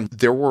 And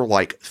there were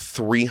like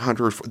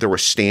 300, there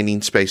was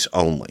standing space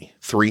only,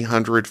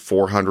 300,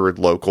 400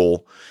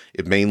 local,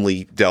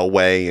 mainly Del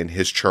Way and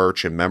his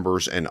church and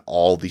members and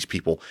all these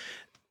people.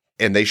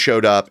 And they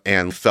showed up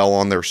and fell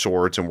on their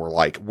swords and were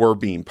like, we're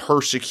being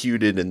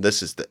persecuted. And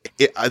this is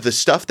the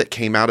stuff that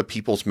came out of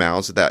people's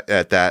mouths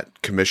at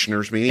that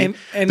commissioner's meeting.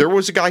 And there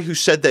was a guy who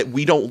said that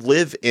we don't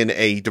live in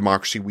a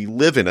democracy. We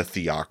live in a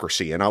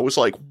theocracy. And I was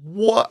like,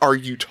 what are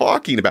you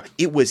talking about?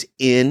 It was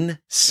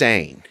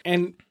insane.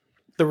 And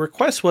the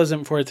request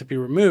wasn't for it to be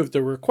removed.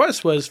 The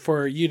request was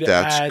for you to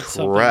add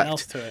something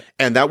else to it.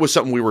 And that was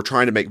something we were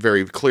trying to make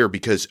very clear,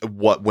 because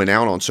what went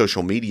out on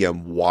social media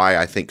and why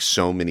I think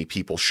so many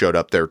people showed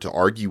up there to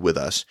argue with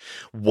us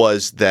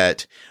was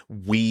that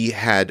we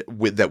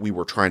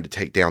were trying to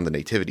take down the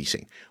nativity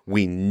scene.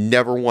 We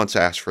never once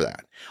asked for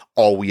that.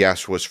 All we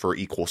asked was for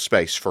equal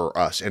space for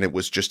us, and it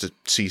was just a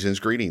season's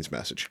greetings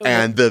message. Okay.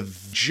 And the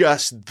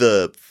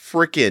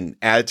freaking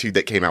attitude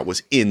that came out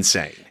was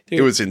insane. Dude,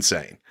 it was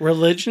insane.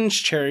 Religion's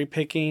cherry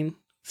picking,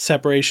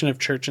 separation of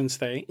church and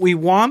state. We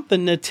want the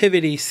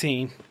nativity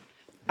scene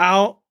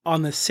out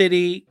on the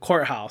city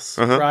courthouse,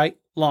 right?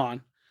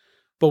 Lawn.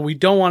 But we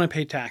don't want to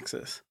pay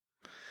taxes.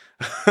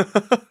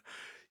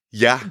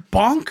 Yeah.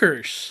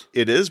 Bonkers.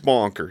 It is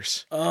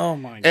bonkers. Oh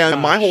my god.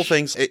 And my whole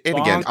thing's, and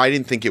again, I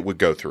didn't think it would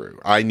go through.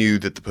 I knew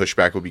that the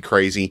pushback would be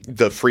crazy.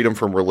 The Freedom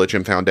from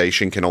Religion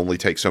Foundation can only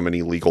take so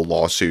many legal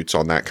lawsuits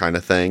on that kind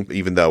of thing,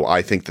 even though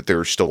I think that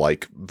they're still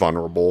like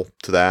vulnerable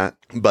to that.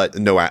 But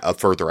no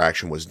further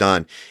action was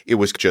done. It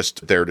was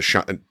just there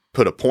to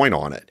put a point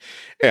on it.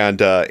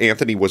 And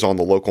Anthony was on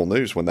the local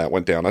news when that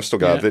went down. I still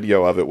got a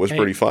video of it. It was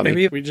pretty funny.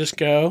 Maybe we just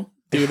go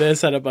do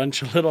this at a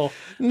bunch of little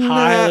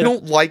I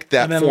don't like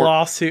that. And then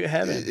lawsuit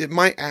heaven.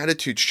 My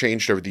attitude's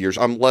changed over the years.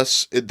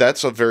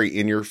 That's a very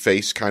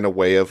in-your-face kind of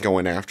way of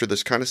going after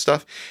this kind of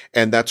stuff.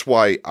 And that's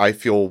why I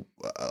feel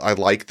I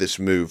like this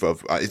move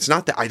of, it's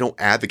not that I don't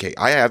advocate.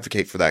 I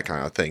advocate for that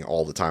kind of thing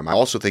all the time. I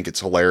also think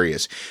it's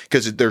hilarious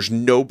because there's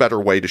no better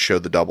way to show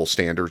the double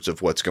standards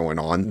of what's going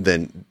on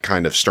than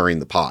kind of stirring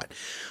the pot.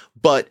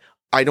 But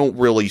I don't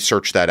really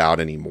search that out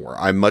anymore.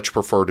 I much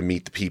prefer to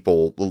meet the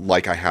people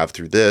like I have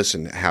through this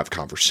and have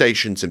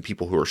conversations and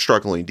people who are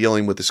struggling,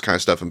 dealing with this kind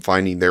of stuff and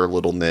finding their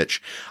little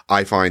niche.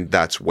 I find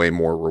that's way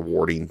more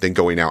rewarding than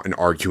going out and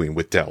arguing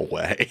with Del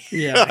Way.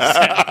 Yeah,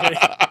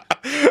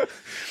 exactly.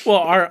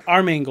 Well,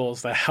 our main goal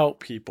is to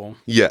help people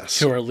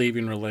who are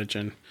leaving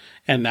religion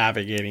and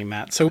navigating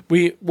that. So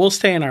we'll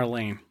stay in our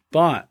lane.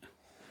 But,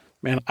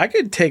 man, I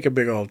could take a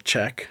big old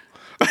check,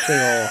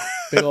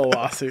 big old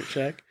lawsuit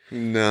check.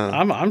 No,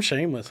 I'm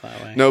shameless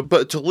that way. No,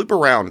 but to loop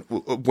around,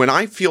 when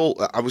I feel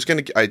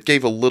I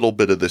gave a little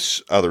bit of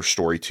this other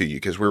story to you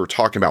because we were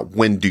talking about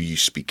when do you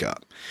speak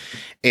up,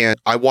 and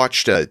I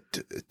watched a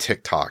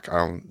TikTok.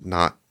 I'm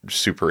not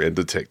super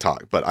into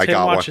TikTok, but I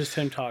got watches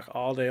Tim talk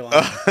all day long.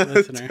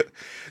 Listener.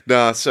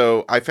 No,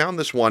 so I found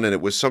this one, and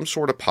it was some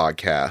sort of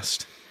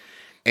podcast.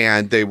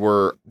 And there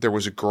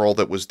was a girl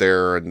that was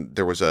there, and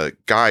there was a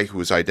guy who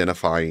was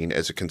identifying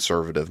as a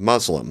conservative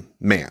Muslim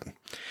man.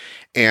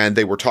 And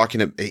they were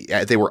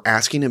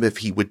asking him if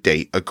he would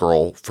date a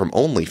girl from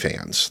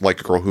OnlyFans, like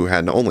a girl who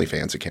had an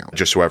OnlyFans account.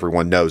 Just so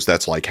everyone knows,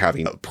 that's like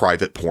having a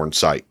private porn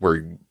site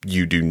where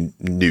you do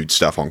nude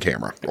stuff on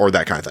camera or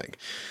that kind of thing.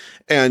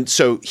 And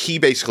so he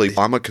basically,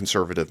 I'm a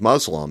conservative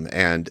Muslim,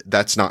 and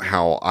that's not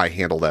how I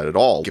handle that at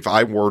all. If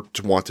I were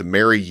to want to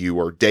marry you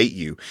or date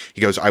you,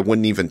 he goes, I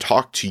wouldn't even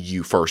talk to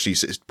you first.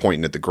 He's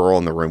pointing at the girl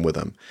in the room with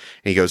him.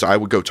 And he goes, I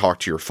would go talk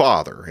to your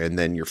father, and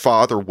then your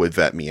father would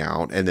vet me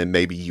out, and then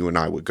maybe you and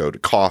I would go to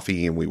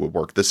coffee and we would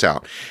work this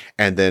out.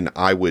 And then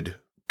I would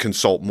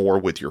consult more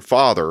with your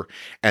father,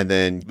 and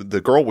then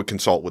the girl would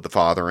consult with the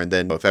father, and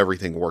then if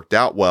everything worked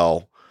out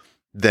well,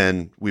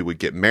 then we would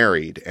get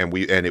married, and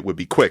it would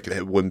be quick.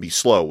 It wouldn't be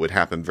slow. It would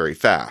happen very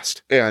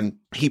fast. And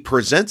he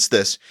presents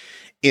this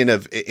in a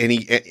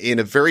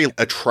very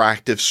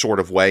attractive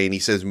sort of way. And he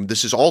says,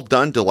 this is all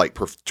done to like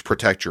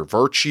protect your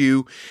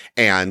virtue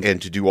and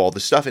to do all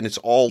this stuff. And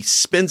he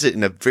spins it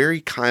in a very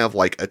kind of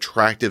like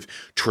attractive,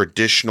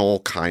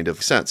 traditional kind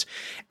of sense.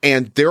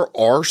 And there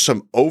are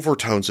some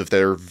overtones of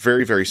that are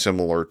very, very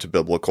similar to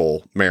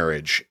biblical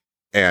marriage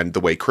and the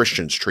way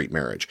Christians treat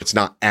marriage. It's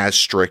not as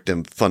strict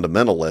and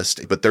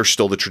fundamentalist, but there's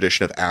still the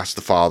tradition of ask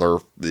the father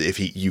if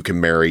you can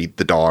marry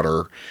the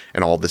daughter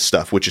and all this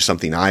stuff, which is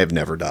something I have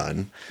never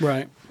done.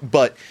 Right.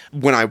 But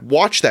when I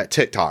watch that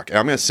TikTok, and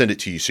I'm going to send it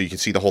to you so you can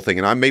see the whole thing,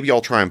 and maybe I'll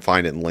try and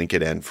find it and link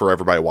it in for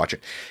everybody to watch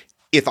it.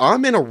 If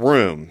I'm in a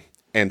room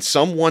and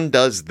someone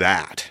does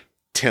that,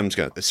 Tim's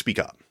going to speak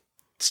up.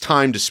 It's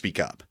time to speak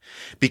up,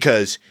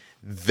 because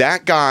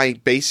that guy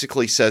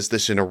basically says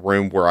this in a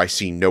room where I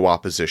see no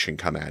opposition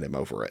come at him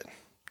over it.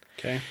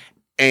 Okay.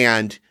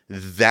 And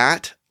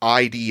that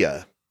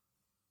idea,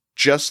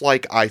 just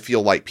like I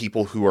feel like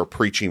people who are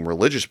preaching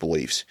religious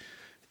beliefs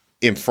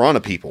in front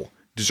of people,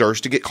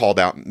 deserves to get called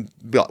out and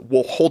be like,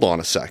 well, hold on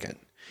a second.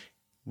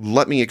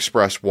 Let me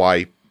express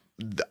why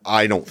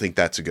I don't think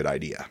that's a good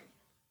idea,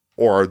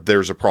 or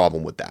there's a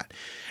problem with that.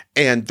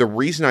 And the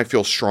reason I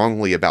feel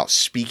strongly about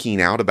speaking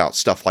out about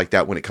stuff like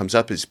that when it comes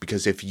up is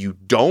because if you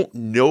don't,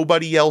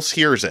 nobody else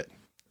hears it.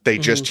 They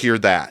just hear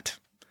that.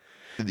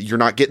 You're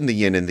not getting the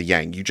yin and the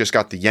yang. You just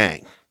got the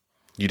yang.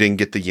 You didn't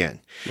get the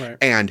yin. Right.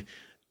 And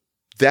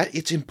that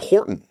it's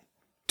important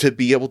to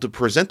be able to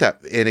present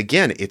that. And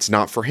again, it's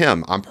not for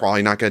him. I'm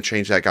probably not going to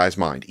change that guy's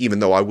mind, even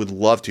though I would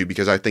love to,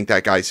 because I think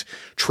that guy's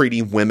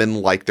treating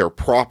women like their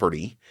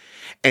property.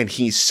 And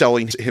he's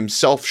selling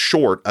himself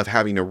short of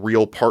having a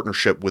real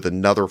partnership with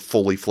another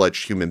fully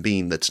fledged human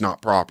being that's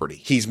not property.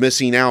 He's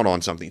missing out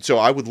on something.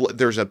 So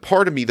there's a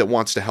part of me that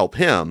wants to help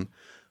him,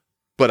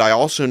 but I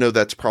also know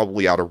that's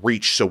probably out of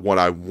reach. So what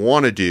I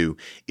want to do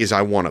is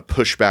I want to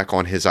push back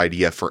on his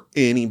idea for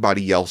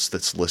anybody else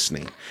that's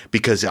listening,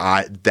 because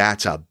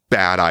that's a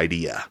bad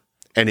idea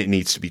and it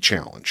needs to be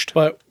challenged.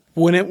 But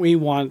wouldn't we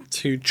want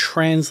to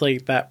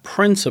translate that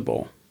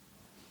principle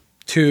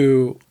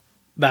to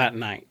that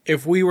night?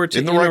 If we were to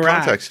in the interact, right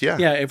context, yeah.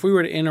 Yeah, if we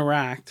were to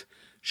interact,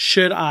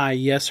 should I,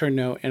 yes or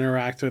no,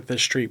 interact with the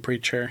street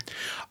preacher?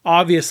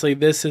 Obviously,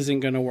 this isn't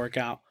going to work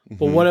out.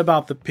 But what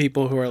about the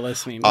people who are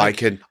listening?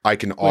 Like, I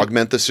can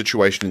augment the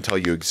situation and tell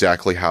you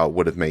exactly how it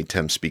would have made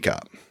Tim speak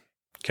up.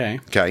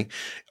 Okay.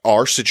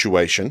 Our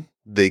situation,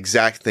 the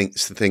exact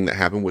thing that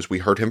happened was we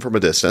heard him from a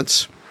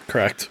distance.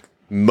 Correct.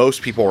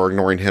 Most people are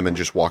ignoring him and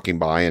just walking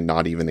by and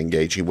not even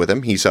engaging with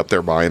him. He's up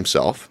there by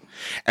himself.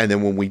 And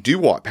then when we do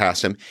walk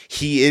past him,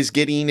 he is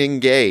getting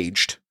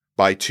engaged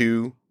by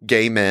two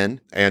gay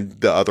men and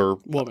the other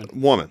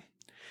woman.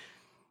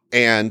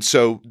 And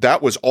so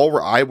that was all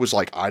where I was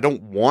like, I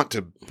don't want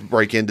to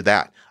break into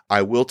that.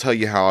 I will tell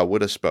you how I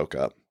would have spoke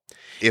up.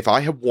 If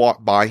I had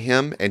walked by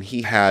him and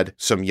he had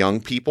some young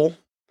people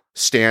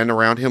stand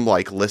around him,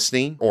 like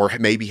listening, or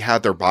maybe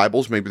had their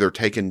Bibles, maybe they're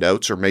taking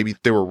notes, or maybe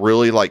they were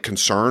really like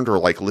concerned or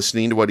like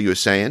listening to what he was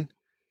saying,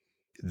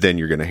 then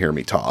you're going to hear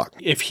me talk.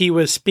 If he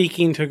was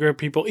speaking to a group of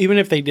people, even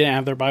if they didn't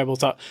have their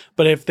Bibles out,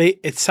 but if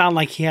it sounded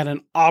like he had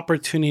an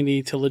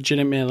opportunity to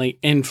legitimately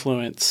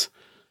influence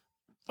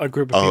a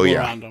group of people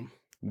around him,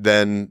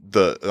 then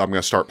I'm going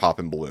to start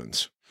popping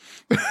balloons.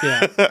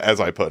 Yeah. As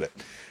I put it.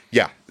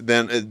 Yeah.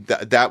 Then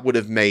that would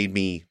have made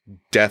me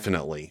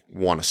definitely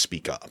want to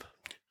speak up.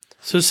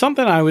 So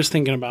something I was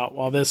thinking about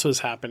while this was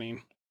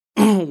happening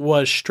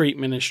was street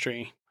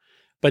ministry,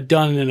 but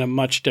done in a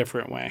much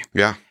different way.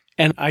 Yeah.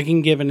 And I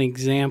can give an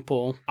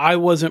example. I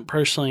wasn't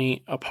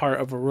personally a part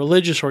of a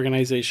religious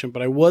organization,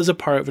 but I was a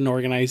part of an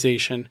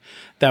organization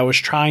that was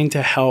trying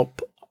to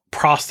help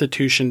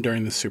prostitution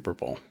during the Super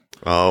Bowl.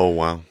 Oh,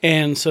 wow.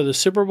 And so the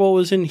Super Bowl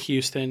was in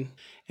Houston.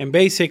 And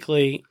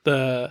basically,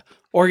 the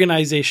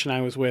organization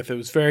I was with, it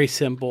was very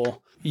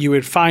simple. You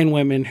would find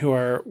women who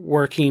are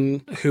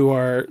working, who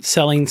are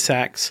selling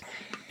sex.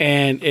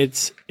 And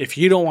it's, if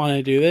you don't want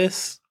to do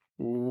this,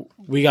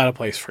 we got a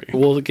place for you.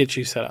 We'll get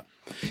you set up.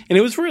 And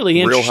it was really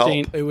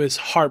interesting. It was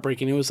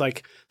heartbreaking. It was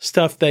like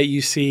stuff that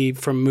you see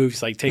from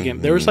movies, like taking.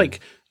 There was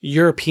like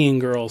European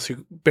girls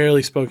who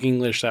barely spoke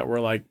English that were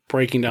like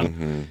breaking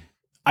down.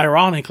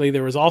 Ironically,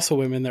 there was also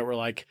women that were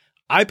like,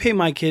 I pay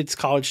my kids'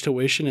 college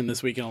tuition in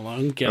this weekend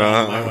alone. Get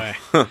out of my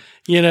way.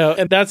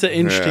 And that's an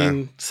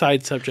interesting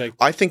side subject.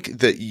 I think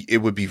that it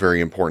would be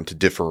very important to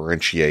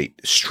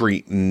differentiate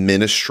street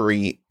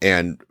ministry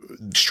and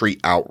street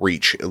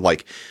outreach.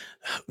 Like,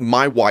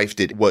 my wife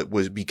did what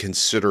would be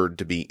considered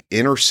to be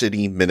inner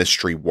city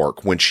ministry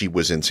work when she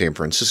was in San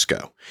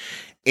Francisco.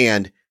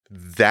 And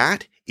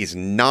that is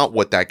not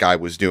what that guy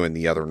was doing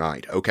the other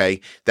night.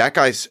 Okay. That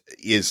guy's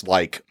is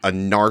like a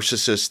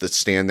narcissist that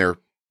stand there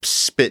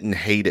spit and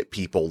hate at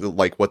people,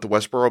 like what the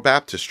Westboro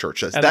Baptist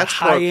Church does. That's a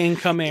high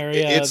income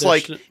area.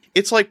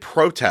 It's like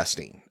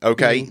protesting.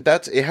 Okay.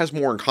 It has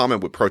more in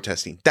common with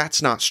protesting.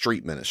 That's not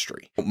street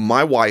ministry.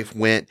 My wife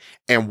went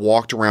and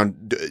walked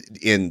around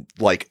in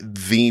like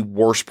the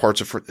worst parts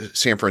of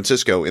San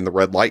Francisco in the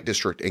red light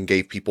district and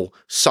gave people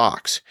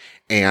socks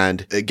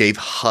and gave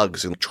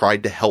hugs and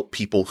tried to help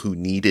people who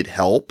needed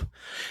help.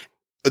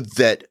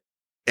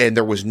 And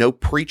there was no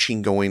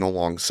preaching going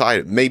alongside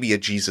it. Maybe a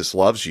Jesus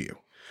loves you.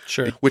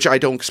 Sure. Which I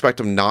don't expect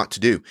them not to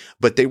do,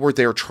 but they were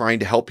there trying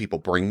to help people,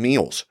 bring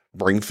meals,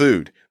 bring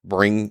food,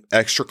 bring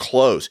extra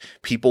clothes.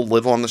 People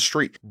live on the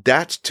street.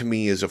 That to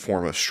me is a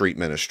form of street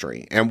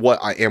ministry and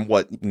what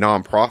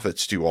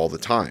nonprofits do all the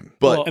time.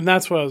 And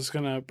that's what I was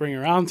going to bring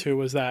around to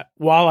was that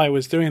while I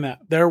was doing that,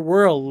 there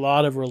were a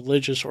lot of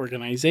religious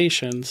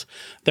organizations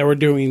that were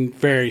doing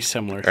very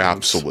similar things.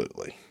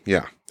 Absolutely.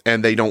 Yeah.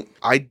 And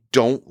I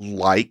don't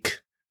like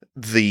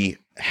the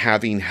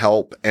having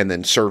help and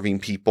then serving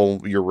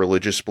people your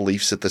religious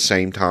beliefs at the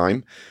same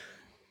time.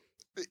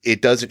 It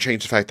doesn't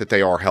change the fact that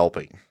they are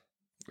helping.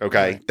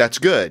 Okay. Right. That's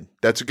good.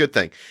 That's a good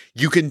thing.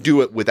 You can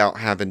do it without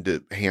having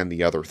to hand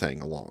the other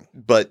thing along.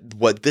 But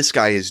what this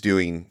guy is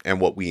doing and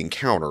what we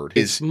encountered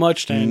is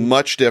much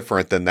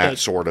different than that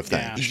sort of thing.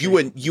 Yeah,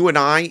 sure. You and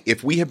I,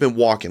 if we have been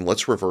walking,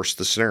 let's reverse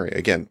the scenario.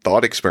 Again,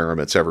 thought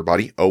experiments,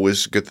 everybody.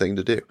 Always a good thing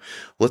to do.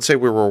 Let's say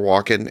we were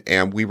walking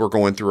and we were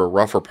going through a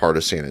rougher part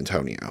of San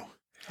Antonio.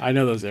 I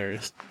know those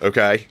areas.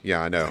 Okay.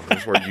 Yeah, I know.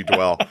 That's where you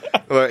dwell.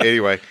 But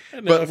anyway,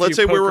 but let's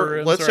say we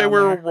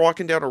were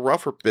walking down a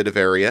rougher bit of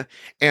area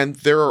and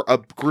there are a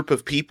group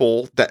of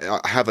people that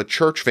have a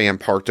church van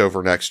parked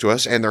over next to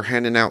us and they're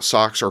handing out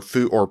socks or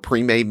food or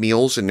pre-made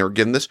meals and they're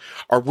giving this.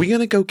 Are we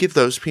going to go give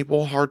those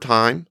people a hard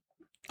time?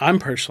 I'm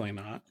personally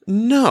not.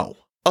 No,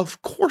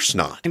 of course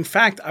not. In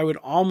fact, I would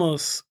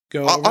almost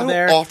go over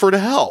there. Offer to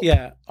help.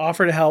 Yeah.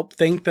 Offer to help.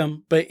 Thank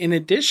them. But in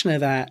addition to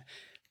that,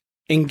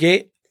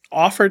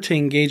 offer to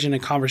engage in a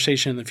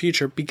conversation in the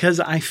future because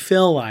I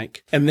feel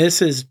like, and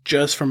this is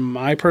just from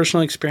my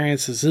personal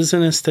experience, this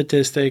isn't a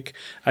statistic.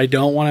 I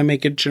don't want to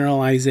make a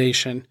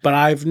generalization, but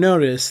I've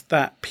noticed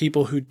that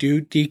people who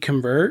do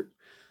deconvert,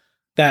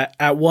 that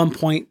at one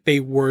point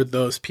they were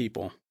those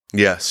people.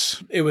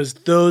 Yes. It was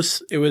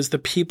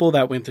the people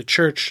that went to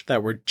church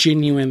that were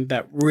genuine,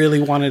 that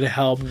really wanted to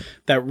help,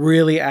 that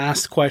really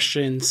asked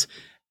questions,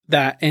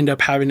 that end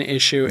up having an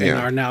issue and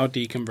are now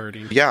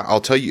deconverting. Yeah,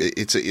 I'll tell you,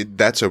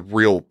 that's a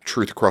real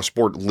truth across the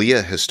board.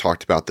 Leah has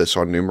talked about this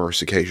on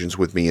numerous occasions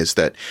with me, is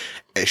that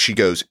she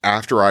goes,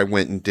 after I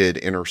went and did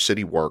inner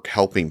city work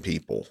helping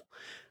people,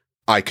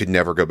 I could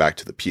never go back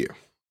to the pew.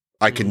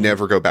 I could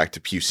never go back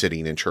to pew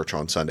sitting in church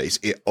on Sundays.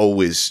 It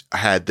always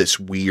had this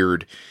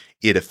weird,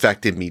 it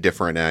affected me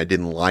different and I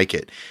didn't like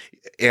it.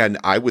 And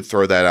I would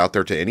throw that out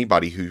there to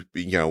anybody who,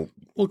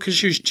 well,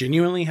 because you're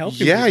genuinely helping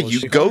people. Yeah,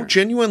 you go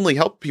genuinely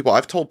help people.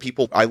 I've told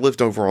people, I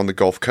lived over on the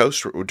Gulf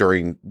Coast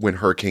when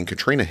Hurricane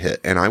Katrina hit,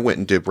 and I went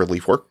and did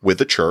relief work with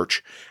the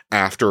church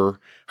after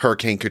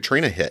Hurricane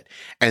Katrina hit.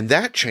 And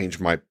that changed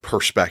my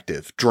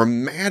perspective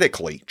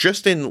dramatically,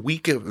 just in a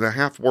week and a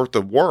half worth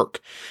of work.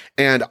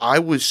 And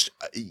I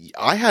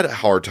had a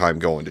hard time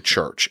going to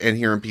church and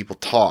hearing people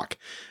talk.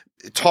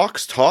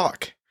 Talk's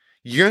talk.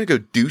 You're going to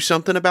go do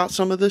something about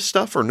some of this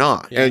stuff or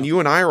not? Yeah. And you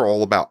and I are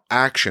all about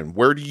action.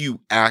 Where do you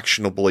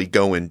actionably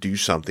go and do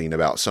something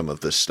about some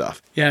of this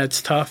stuff? Yeah,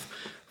 it's tough.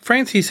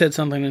 Francie said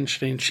something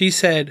interesting. She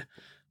said,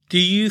 do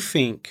you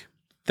think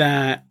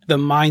that the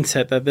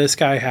mindset that this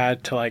guy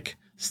had to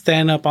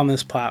stand up on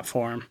this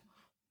platform,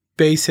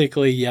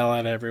 basically yell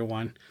at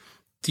everyone,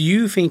 do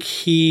you think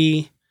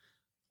he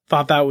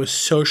thought that was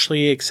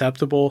socially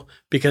acceptable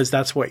because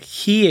that's what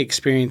he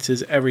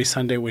experiences every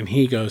Sunday when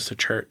he goes to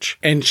church?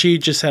 And she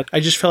just said,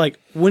 I just feel like,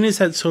 when is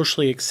that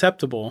socially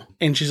acceptable?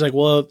 And she's like,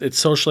 well, it's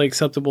socially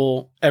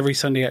acceptable every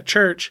Sunday at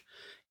church.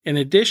 In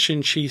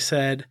addition, she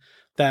said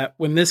that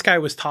when this guy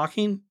was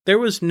talking, there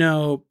was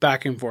no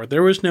back and forth.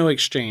 There was no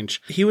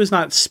exchange. He was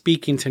not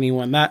speaking to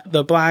anyone. That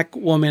the black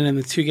woman and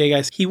the two gay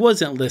guys, he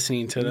wasn't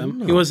listening to them.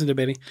 No. He wasn't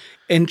debating.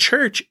 And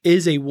church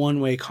is a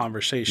one-way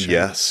conversation.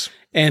 Yes.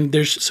 And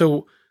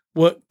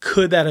what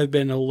could that have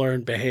been a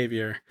learned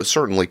behavior? It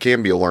certainly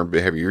can be a learned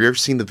behavior. You ever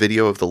seen the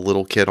video of the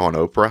little kid on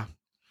Oprah?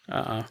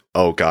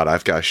 Oh God,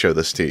 I've got to show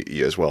this to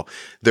you as well.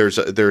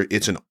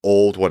 It's an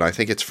old one. I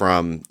think it's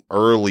from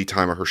early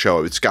time of her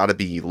show. It's got to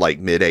be like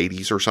mid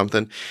 80s or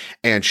something.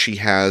 And she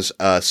has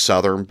a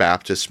Southern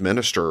Baptist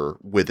minister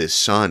with his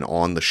son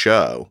on the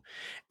show.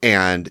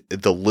 And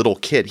the little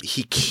kid,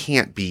 he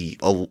can't be,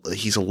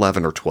 he's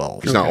 11 or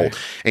 12. He's not old.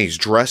 And he's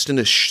dressed in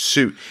a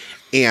suit.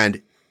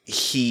 And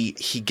he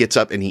gets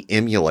up and he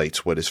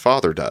emulates what his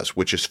father does,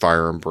 which is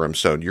fire and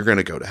brimstone. You're going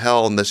to go to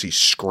hell. And he's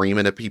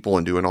screaming at people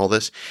and doing all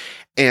this.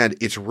 And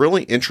it's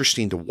really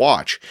interesting to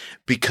watch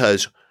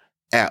because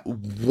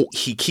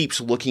he keeps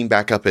looking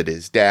back up at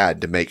his dad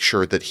to make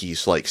sure that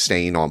he's like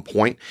staying on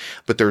point.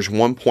 But there's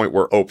one point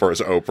where Oprah is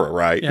Oprah,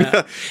 right?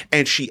 Yeah.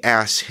 And she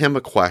asks him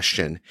a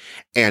question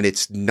and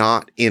it's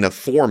not in a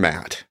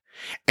format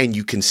and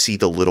you can see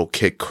the little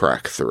kid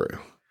crack through.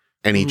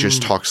 And he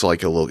just talks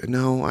like a little,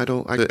 no, I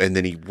don't. And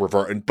then he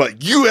and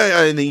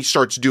then he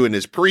starts doing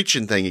his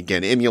preaching thing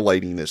again,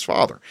 emulating his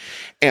father.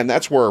 And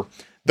that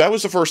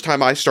was the first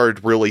time I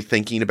started really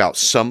thinking about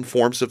some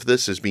forms of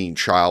this as being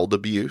child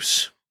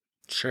abuse.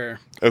 Sure.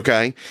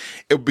 Okay.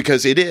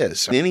 Because it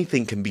is.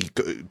 Anything can be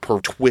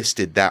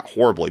twisted that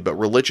horribly, but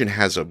religion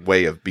has a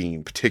way of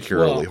being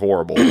particularly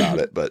horrible about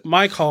it. But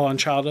my call on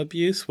child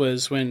abuse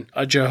was when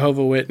a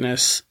Jehovah's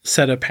Witness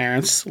set of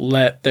parents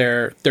let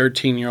their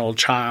 13-year-old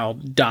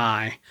child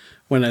die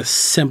when a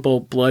simple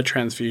blood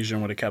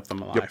transfusion would have kept them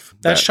alive.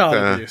 Yep. That's child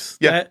abuse.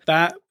 Yeah.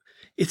 That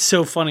it's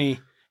so funny.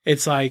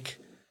 It's like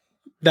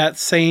that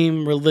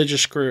same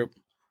religious group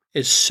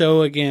is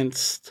so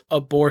against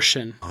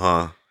abortion.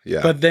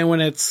 Yeah. But then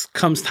when it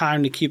comes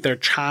time to keep their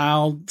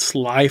child's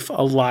life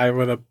alive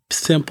with a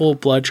simple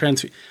blood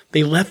transfusion,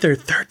 they let their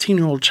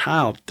 13-year-old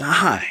child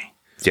die.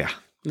 Yeah.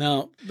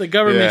 Now, the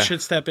government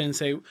should step in and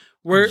say,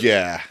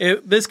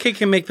 this kid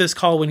can make this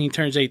call when he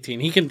turns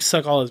 18. He can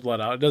suck all his blood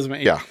out. It doesn't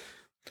matter. Yeah.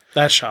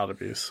 That's child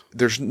abuse.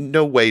 There's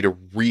no way to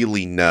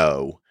really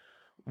know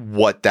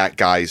what that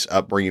guy's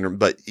upbringing,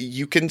 but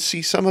you can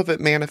see some of it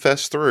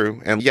manifest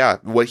through. And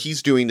what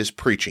he's doing is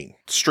preaching,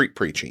 street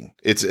preaching.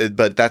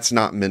 But that's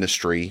not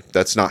ministry.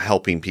 That's not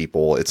helping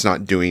people. It's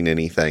not doing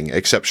anything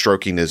except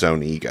stroking his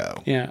own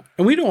ego. Yeah.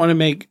 And we don't want to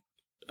make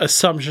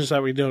assumptions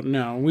that we don't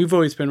know. We've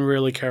always been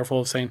really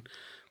careful of saying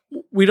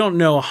we don't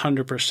know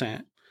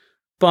 100%.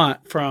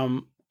 But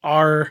from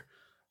our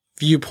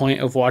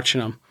viewpoint of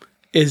watching them,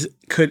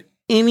 could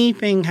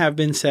anything have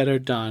been said or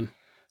done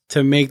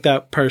to make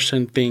that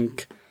person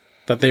think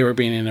that they were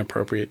being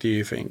inappropriate, do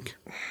you think?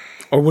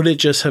 Or would it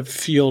just have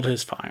fueled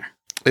his fire?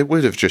 It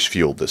would have just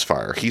fueled this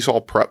fire. He's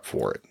all prepped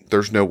for it.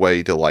 There's no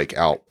way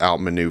to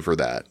outmaneuver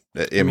that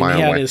my own way.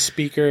 He had his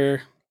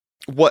speaker.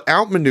 What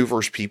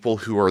outmaneuvers people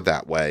who are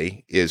that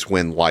way is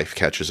when life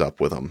catches up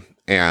with them.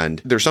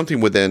 And there's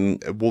something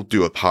we'll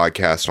do a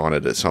podcast on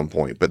it at some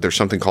point, but there's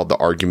something called the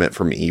argument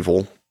from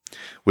evil,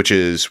 which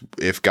is,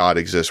 if God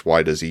exists,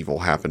 why does evil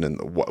happen? And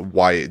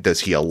why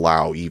does he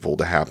allow evil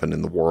to happen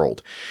in the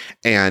world?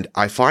 And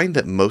I find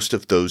that most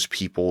of those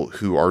people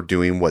who are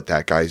doing what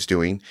that guy's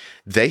doing,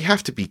 they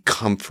have to be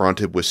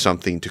confronted with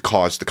something to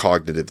cause the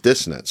cognitive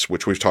dissonance,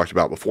 which we've talked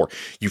about before.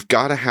 You've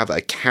got to have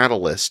a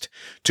catalyst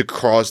to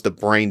cause the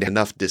brain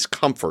enough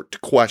discomfort to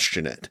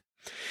question it.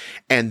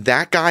 And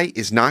that guy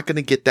is not going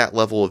to get that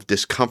level of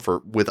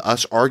discomfort with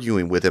us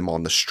arguing with him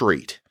on the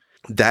street.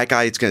 That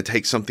guy is going to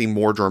take something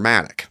more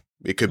dramatic.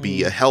 It could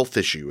be a health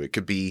issue. It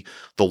could be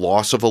the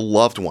loss of a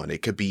loved one.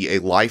 It could be a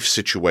life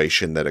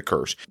situation that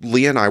occurs.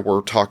 Leah and I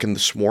were talking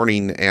this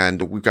morning,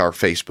 and we've got our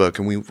Facebook,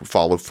 and we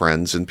follow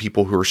friends and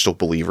people who are still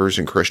believers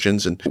and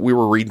Christians. And we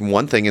were reading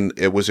one thing, and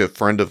it was a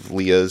friend of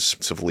Leah's,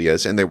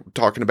 and they were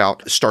talking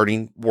about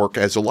starting work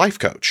as a life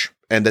coach,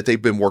 and that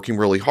they've been working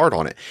really hard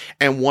on it.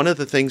 And one of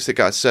the things that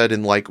got said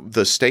in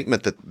the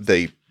statement that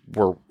they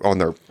were on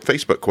their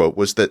Facebook quote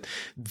was that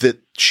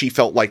she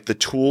felt like the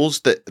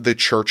tools that the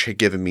church had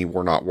given me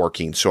were not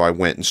working. So I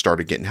went and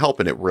started getting help,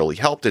 and it really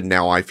helped. And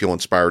now I feel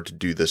inspired to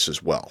do this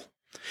as well.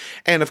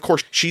 And of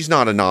course, she's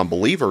not a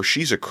non-believer.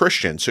 She's a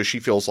Christian. So she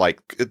feels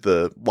like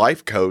the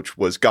life coach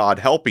was God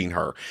helping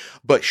her.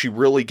 But she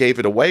really gave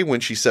it away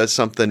when she says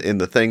something in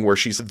the thing where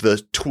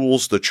the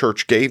tools the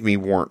church gave me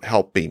weren't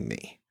helping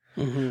me.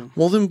 Mm-hmm.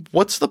 Well, then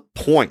what's the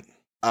point?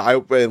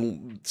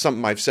 And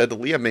something I've said to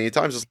Leah many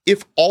times is,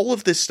 if all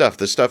of this stuff,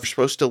 you're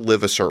supposed to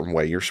live a certain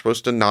way, you're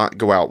supposed to not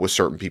go out with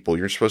certain people,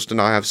 you're supposed to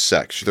not have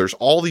sex, there's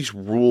all these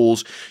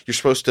rules, you're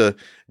supposed to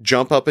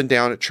jump up and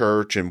down at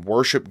church and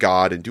worship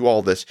God and do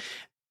all this.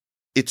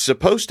 It's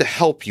supposed to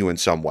help you in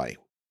some way.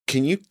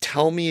 Can you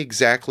tell me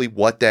exactly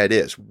what that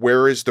is?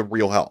 Where is the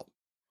real help?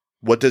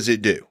 What does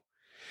it do?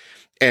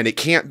 And it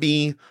can't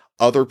be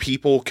other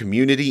people,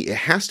 community. It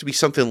has to be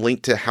something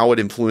linked to how it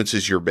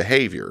influences your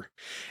behavior.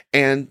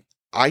 And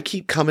I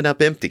keep coming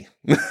up empty.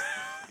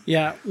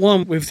 Yeah.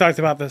 Well, we've talked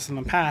about this in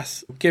the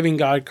past, giving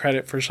God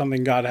credit for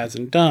something God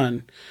hasn't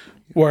done,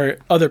 where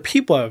other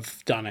people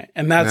have done it.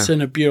 And that's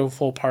a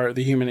beautiful part of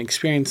the human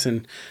experience.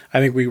 And I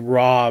think we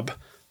rob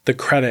the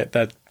credit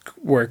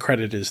where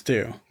credit is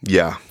due.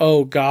 Yeah.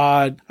 Oh,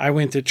 God, I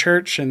went to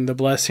church and the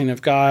blessing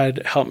of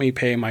God helped me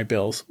pay my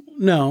bills.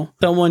 No,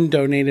 someone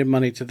donated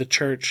money to the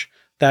church.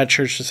 That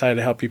church decided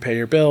to help you pay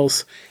your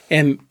bills.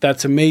 And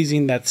that's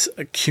amazing. That's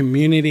a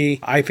community.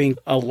 I think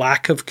a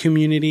lack of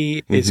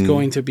community is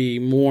going to be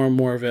more and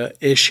more of an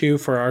issue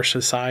for our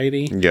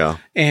society. Yeah.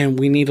 And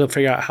we need to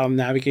figure out how to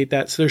navigate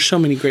that. So there's so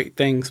many great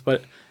things,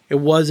 but it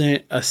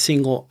wasn't a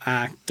single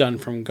act done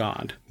from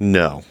God.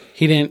 No.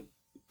 He didn't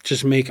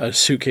just make a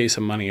suitcase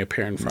of money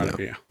appear in front of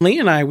you. Lee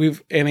and I,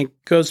 and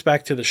it goes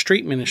back to the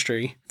street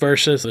ministry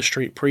versus the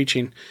street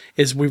preaching,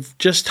 is we've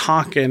just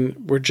talking,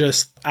 we're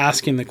just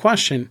asking the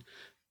question,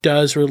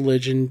 does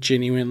religion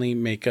genuinely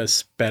make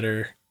us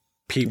better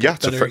people? Yeah,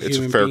 it's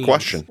a fair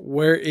question.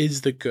 Where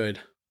is the good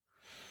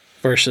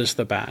versus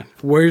the bad?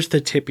 Where's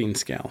the tipping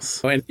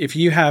scales? And if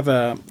you have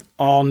a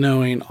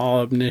all-knowing,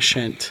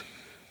 all-omniscient,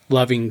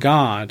 loving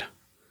God,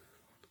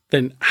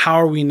 then how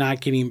are we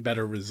not getting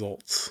better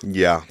results?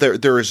 Yeah,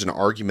 there is an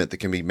argument that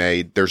can be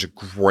made. There's a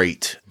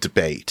great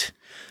debate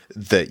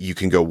that you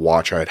can go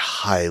watch. I'd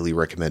highly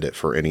recommend it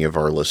for any of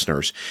our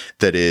listeners.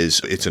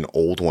 It's an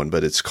old one,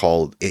 but it's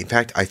called, in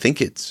fact, I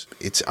think it's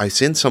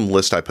in some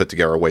list I put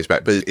together a ways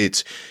back, but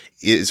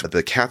is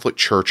the Catholic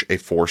Church a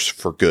force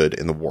for good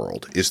in the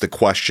world, is the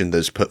question that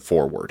is put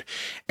forward.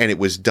 And it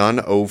was done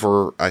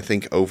over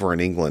in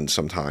England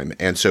sometime.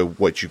 And so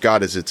what you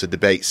got is it's a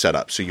debate set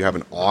up. So you have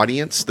an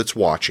audience that's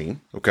watching,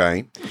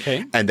 okay?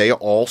 And they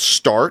all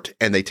start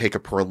and they take a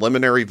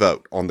preliminary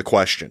vote on the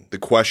question. The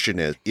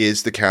question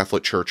is the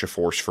Catholic Church a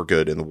force for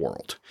good in the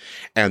world?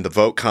 And the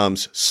vote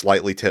comes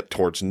slightly tipped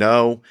towards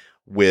no,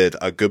 with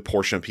a good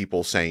portion of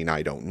people saying,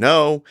 I don't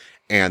know.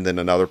 And then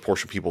another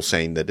portion of people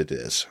saying that it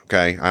is.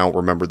 Okay. I don't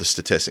remember the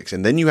statistics.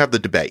 And then you have the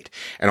debate.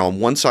 And on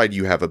one side,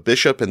 you have a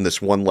bishop and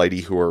this one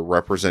lady who are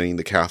representing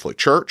the Catholic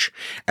Church.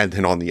 And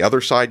then on the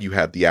other side, you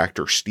have the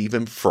actor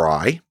Stephen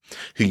Fry,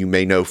 who you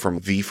may know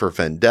from V for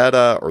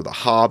Vendetta or The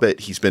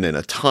Hobbit. He's been in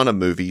a ton of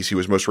movies. He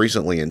was most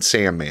recently in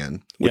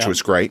Sandman, which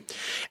was great.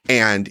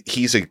 And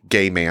he's a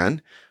gay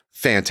man.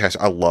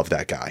 Fantastic. I love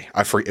that guy.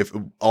 If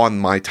on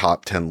my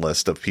top 10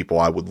 list of people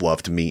I would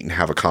love to meet and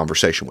have a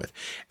conversation with.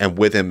 And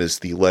with him is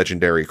the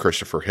legendary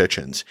Christopher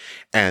Hitchens.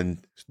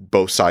 And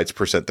both sides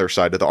present their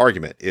side of the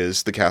argument.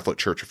 Is the Catholic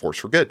Church a force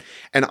for good?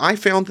 And I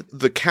found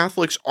the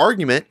Catholics'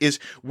 argument is,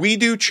 we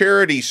do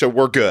charity, so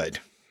we're good.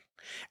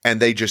 And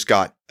they just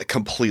got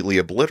completely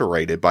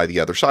obliterated by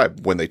the other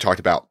side when they talked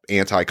about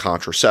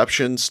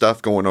anti-contraception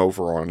stuff going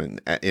over on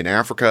in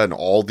Africa and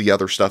all the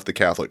other stuff the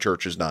Catholic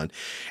Church has done.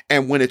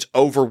 And when it's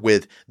over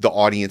with, the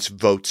audience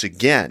votes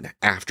again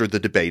after the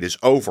debate is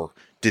over.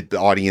 Did the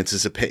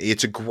audience's opinion?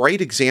 It's a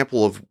great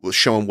example of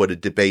showing what a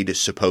debate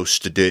is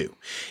supposed to do.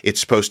 It's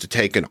supposed to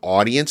take an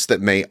audience that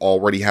may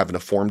already have an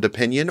informed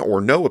opinion or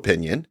no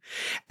opinion,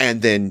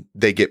 and then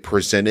they get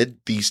presented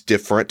these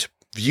different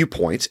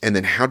viewpoints, and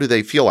then how do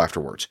they feel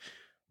afterwards?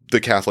 The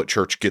Catholic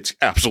Church gets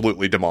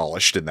absolutely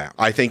demolished in that.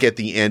 I think at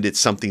the end, it's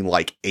something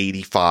like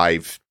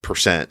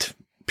 85%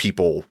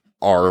 people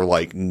are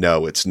like,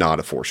 no, it's not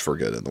a force for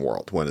good in the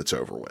world when it's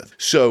over with.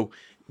 So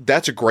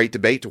that's a great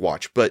debate to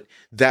watch. But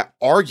that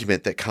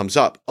argument that comes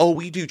up, oh,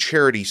 we do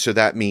charity, so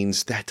that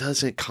means that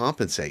doesn't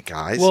compensate,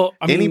 guys. Well,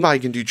 anybody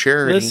can do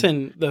charity.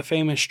 Listen, the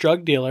famous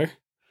drug dealer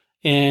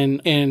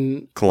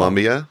in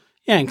Colombia.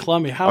 Yeah, in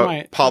Colombia.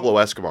 Pablo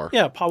Escobar.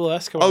 Yeah, Pablo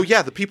Escobar. Oh,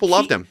 yeah, the people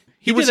loved him.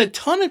 He did a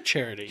ton of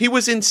charity. He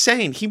was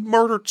insane. He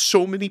murdered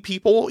so many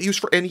people.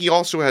 And he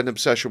also had an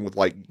obsession with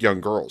like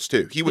young girls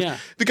too.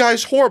 The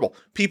guy's horrible.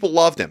 People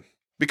loved him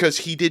because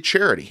he did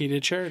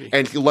charity.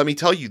 And let me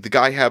tell you, the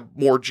guy had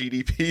more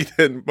GDP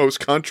than most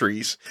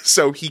countries,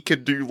 so he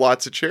could do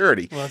lots of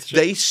charity. Well,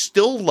 they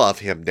still love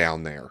him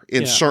down there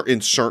in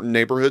certain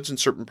neighborhoods, in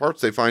certain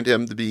parts. They find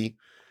him to be.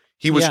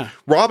 He was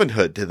Robin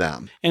Hood to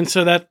them. And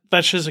so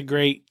that's just a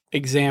great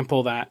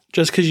example that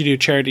just because you do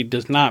charity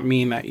does not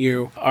mean that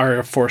you are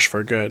a force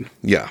for good.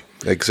 Yeah,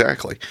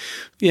 exactly.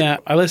 Yeah,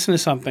 I listened to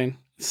something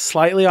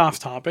slightly off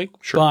topic,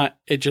 but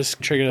it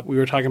just triggered. We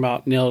were talking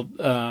about Neil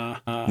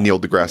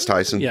deGrasse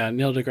Tyson. Yeah,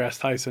 Neil deGrasse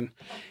Tyson.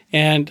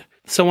 And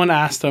someone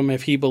asked him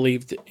if he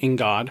believed in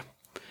God.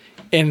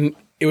 And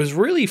it was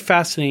really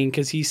fascinating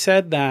because he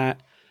said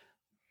that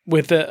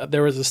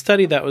there was a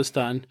study that was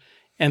done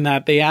and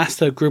that they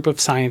asked a group of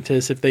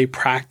scientists if they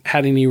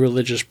had any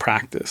religious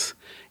practice.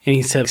 And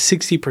he said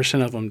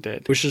 60% of them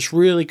did, which is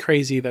really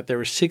crazy that there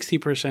were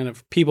 60%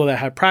 of people that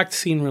had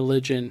practicing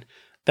religion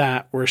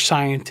that were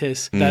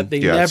scientists that they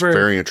never. It's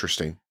very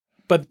interesting.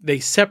 But they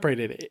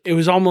separated it. It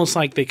was almost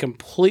like they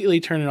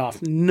completely turned it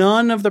off.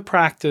 None of the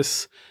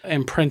practice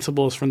and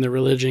principles from the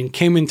religion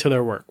came into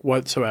their work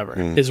whatsoever,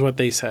 is what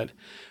they said.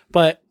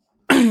 But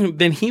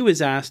then he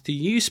was asked, do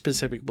you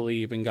specifically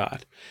believe in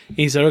God? And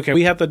he said, okay,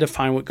 we have to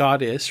define what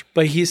God is.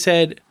 But he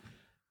said,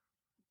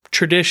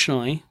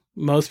 traditionally,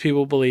 most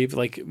people believe,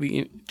 like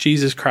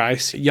Jesus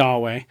Christ,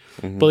 Yahweh,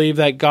 believe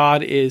that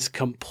God is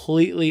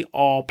completely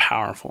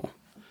all-powerful,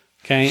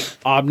 okay?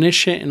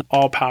 Omniscient and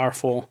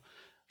all-powerful,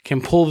 can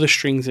pull the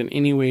strings in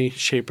any way,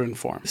 shape, and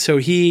form. So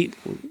in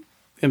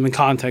the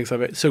context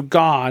of it, so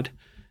God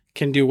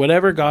can do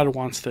whatever God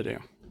wants to do.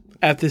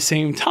 At the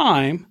same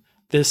time,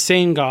 this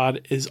same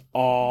God is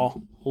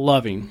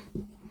all-loving,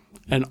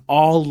 an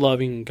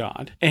all-loving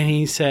God. And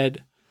he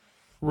said,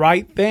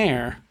 right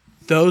there,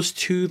 those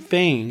two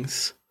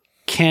things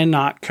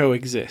cannot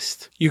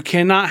coexist. You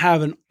cannot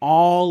have an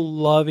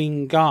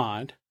all-loving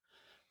God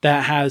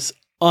that has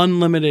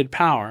unlimited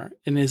power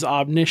and is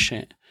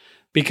omniscient,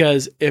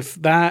 because if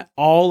that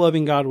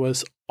all-loving God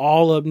was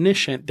all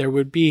omniscient, there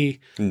would be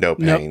no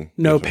pain.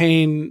 No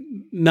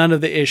pain, none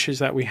of the issues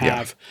that we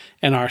have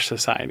in our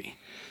society.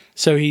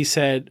 So he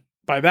said,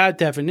 by that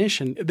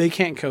definition, they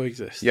can't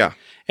coexist. Yeah.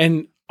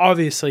 And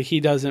obviously he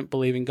doesn't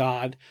believe in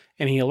God,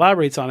 and he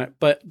elaborates on it.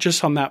 But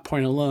just on that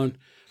point alone,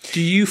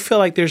 do you feel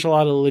like there's a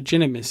lot of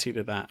legitimacy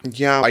to that?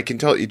 Yeah, I can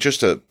tell you, just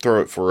to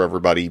throw it for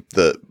everybody,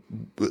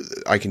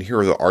 I can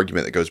hear the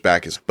argument that goes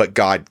back is, but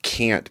God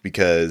can't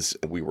because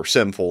we were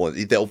sinful,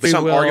 and there'll be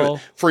some argument,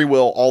 free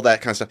will, all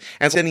that kind of stuff.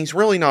 And then he's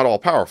really not all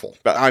powerful.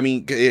 But I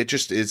mean, it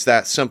just is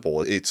that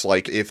simple. It's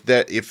like if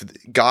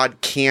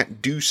God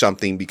can't do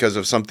something because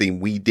of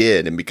something we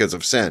did and because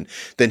of sin,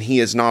 then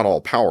he is not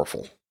all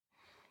powerful.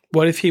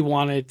 What if he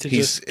wanted to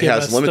just give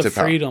us the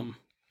freedom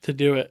to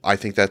do it? I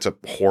think that's a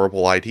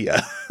horrible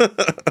idea.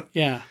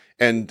 Yeah.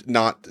 And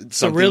not something...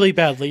 It's a really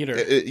bad leader.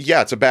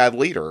 Yeah, it's a bad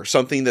leader.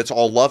 Something that's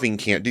all-loving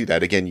can't do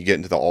that. Again, you get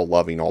into the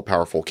all-loving,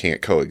 all-powerful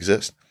can't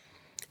coexist.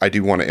 I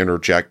do want to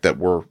interject that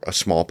we're a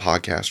small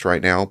podcast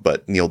right now,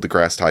 but Neil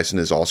deGrasse Tyson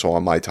is also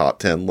on my top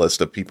 10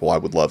 list of people I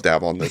would love to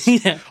have on this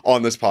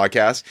on this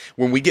podcast.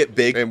 When we get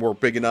big and we're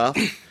big enough,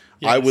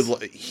 I would...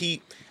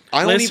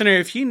 Listener,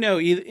 if you know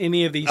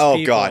any of these people...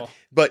 Oh, God.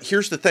 But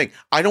here's the thing.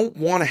 I don't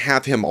want to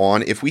have him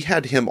on. If we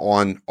had him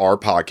on our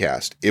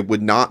podcast, it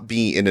would not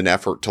be in an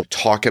effort to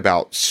talk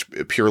about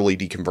purely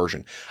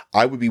deconversion.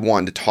 I would be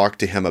wanting to talk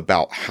to him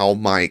about how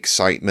my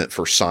excitement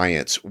for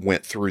science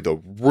went through the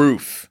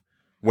roof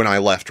when I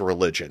left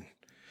religion.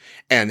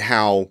 And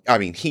how, I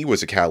mean, he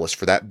was a catalyst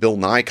for that. Bill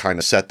Nye kind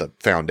of set the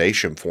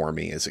foundation for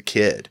me as a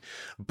kid.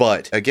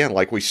 But again,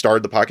 like we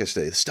started the podcast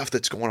today, the stuff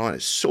that's going on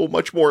is so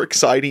much more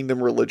exciting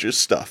than religious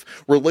stuff.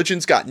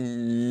 Religion's got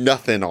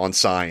nothing on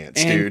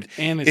science, dude.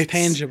 And it's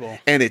tangible.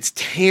 And it's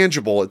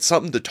tangible. It's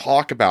something to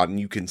talk about, and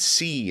you can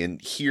see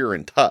and hear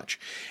and touch.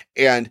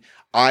 And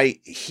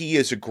he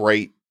is a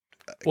great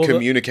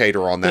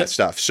communicator on that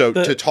stuff. So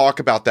to talk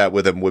about that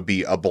with him would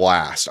be a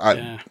blast.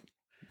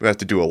 We have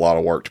to do a lot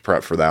of work to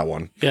prep for that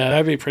one. Yeah,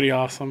 that'd be pretty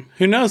awesome.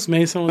 Who knows?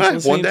 Maybe someone's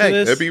listening one day. To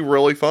this. It'd be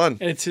really fun.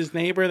 It's his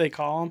neighbor. They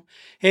call him.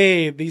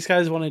 Hey, these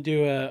guys want to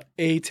do a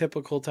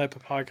atypical type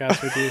of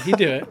podcast with you. He'd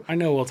do it. I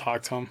know we'll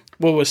talk to him.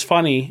 What was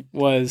funny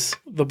was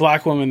the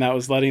black woman that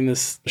was letting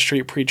this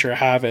street preacher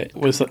have it.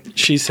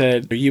 She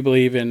said, "You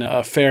believe in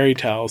fairy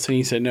tales?" And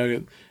he said,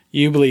 "No.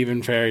 You believe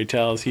in fairy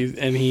tales."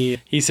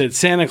 He said,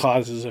 "Santa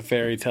Claus is a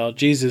fairy tale.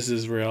 Jesus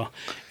is real."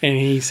 And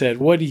he said,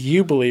 "What do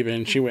you believe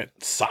in?" She went,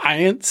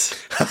 "Science."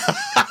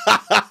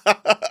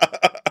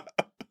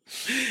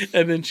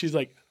 And then she's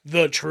like,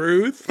 "The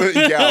truth?"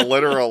 Yeah,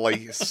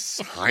 literally.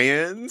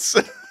 Science?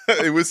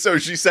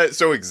 She said it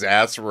so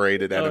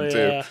exasperated at him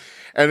too.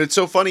 And it's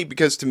so funny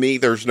because to me,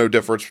 there's no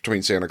difference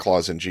between Santa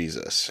Claus and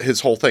Jesus.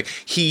 His whole thing.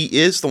 He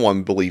is the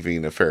one believing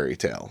in a fairy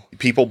tale.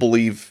 People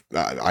believe,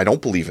 I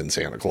don't believe in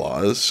Santa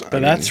Claus.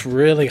 But that's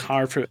really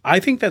hard I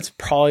think that's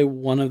probably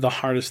one of the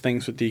hardest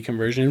things with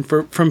deconversion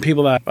from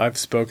people that I've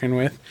spoken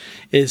with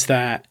is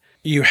that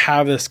you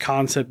have this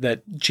concept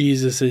that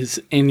Jesus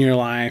is in your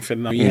life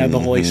and you have the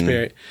Holy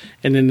Spirit.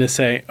 And then to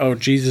say, oh,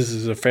 Jesus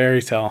is a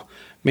fairy tale,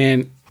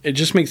 man, it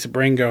just makes the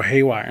brain go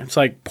haywire. It's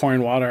like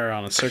pouring water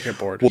on a circuit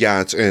board. Well,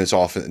 yeah, it's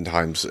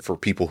oftentimes for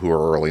people who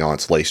are early on,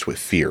 it's laced with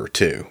fear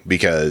too,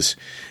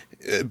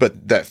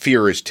 but that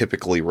fear is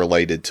typically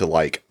related to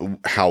like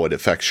how it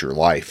affects your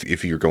life.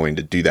 If you're going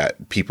to do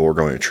that, people are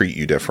going to treat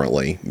you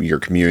differently. Your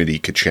community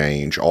could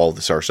change, all of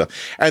this sort of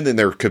stuff. And then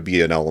there could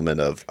be an element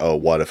of, oh,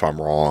 what if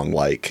I'm wrong?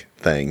 Like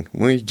thing.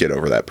 Well, you get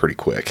over that pretty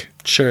quick.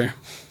 Sure.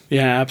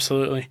 Yeah,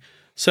 absolutely.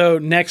 So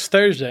next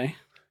Thursday.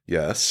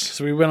 Yes.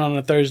 So we went on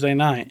a Thursday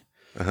night.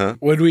 Uh-huh.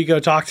 Would we go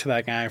talk to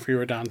that guy if we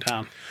were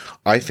downtown?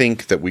 I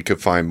think that we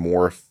could find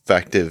more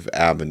effective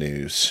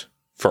avenues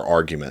for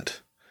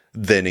argument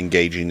than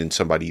engaging in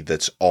somebody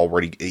that's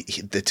already,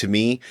 to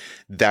me,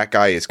 that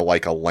guy is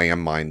like a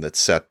landmine that's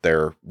set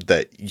there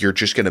that you're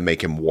just going to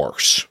make him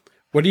worse.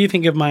 What do you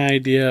think of my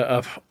idea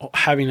of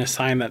having a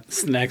sign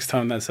that's next to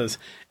him that says,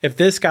 if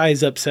this guy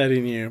is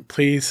upsetting you,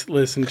 please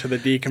listen to the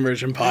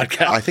Deconversion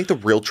Podcast? I think the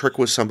real trick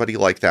with somebody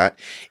like that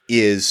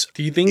is...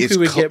 Do you think we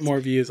would get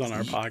more views on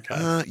our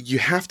podcast? You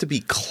have to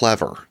be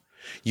clever.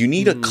 You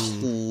need a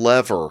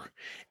clever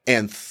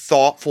and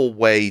thoughtful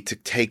way to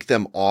take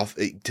them off.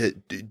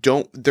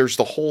 There's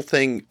the whole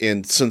thing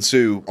in Sun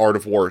Tzu, Art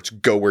of War. It's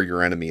go where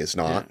your enemy is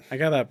not. Yeah, I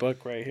got that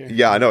book right here.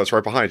 Yeah, I know. It's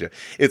right behind you.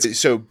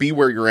 So be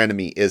where your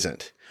enemy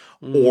isn't.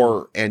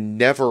 And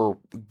never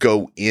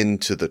go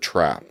into the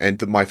trap.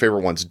 And my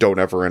favorite one's don't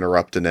ever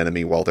interrupt an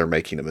enemy while they're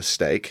making a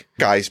mistake.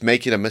 Guy's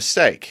making a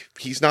mistake.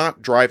 He's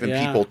not driving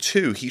people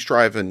to, he's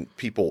driving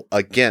people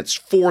against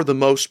for the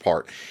most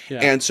part. Yeah.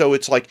 And so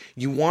it's like,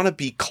 you want to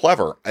be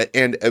clever.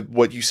 And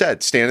what you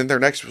said, standing there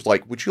next was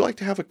like, would you like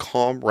to have a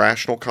calm,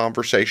 rational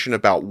conversation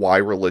about why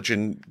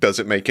religion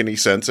doesn't make any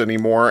sense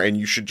anymore and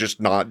you should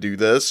just not do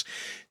this?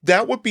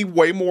 That would be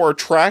way more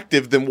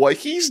attractive than what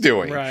he's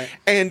doing. Right.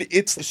 And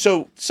it's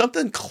so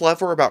something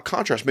clever about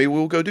contrast. Maybe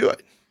we'll go do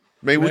it.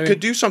 Maybe we could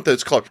do something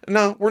that's clever.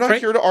 No, we're not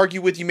here to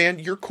argue with you, man.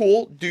 You're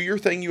cool. Do your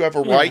thing. You have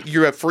a right.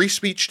 You have free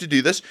speech to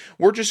do this.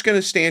 We're just going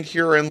to stand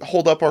here and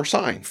hold up our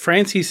sign.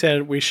 Francie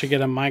said we should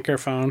get a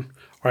microphone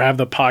or have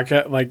the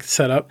pocket like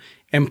set up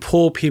and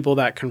pull people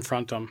that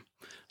confront them.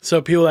 So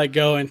people that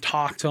go and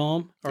talk to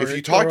them. If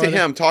you talk to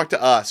him, talk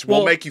to us.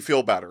 We'll make you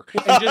feel better.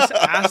 And just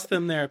ask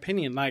them their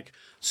opinion. Like,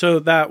 so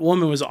that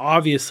woman was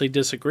obviously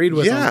disagreed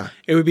with them.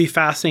 It would be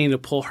fascinating to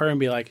pull her and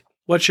be like,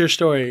 what's your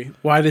story?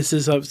 Why does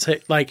this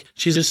upset? Like,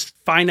 she's just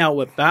find out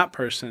what that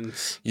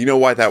person's. You know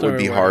why that would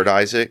be hard,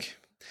 Isaac?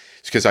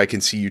 It's because I can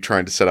see you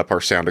trying to set up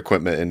our sound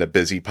equipment in a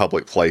busy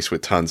public place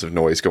with tons of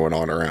noise going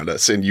on around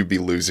us, and you'd be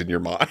losing your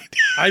mind.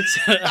 I'd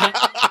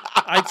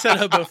set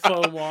up a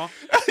foam wall.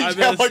 You'd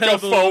have like a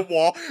foam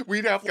wall.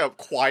 We'd have like a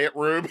quiet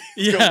room.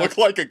 It's going to look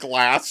like a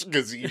glass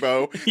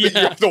gazebo that you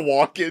have to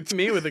walk into.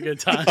 Me with a good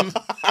time.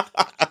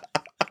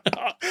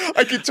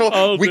 I could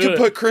tell. We could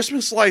put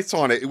Christmas lights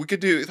on it. We could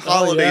do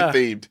holiday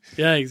themed.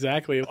 Yeah,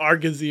 exactly. Our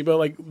gazebo,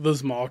 like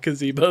those mall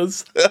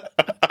gazebos.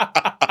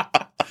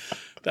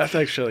 That's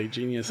actually a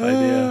genius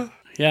idea.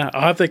 Yeah,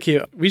 I'll have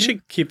to we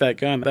should keep that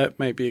going. That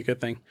might be a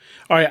good thing.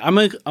 All right, I'm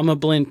gonna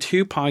blend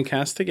two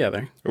podcasts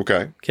together.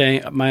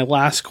 Okay. My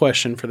last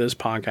question for this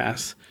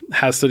podcast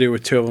has to do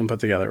with two of them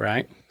put together,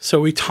 right? So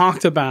we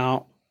talked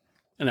about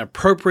an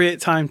appropriate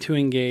time to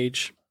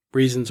engage,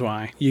 reasons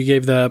why. You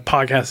gave the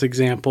podcast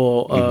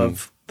example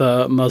of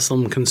the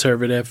Muslim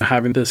conservative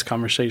having this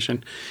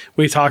conversation.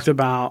 We talked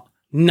about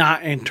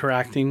not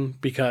interacting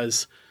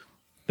because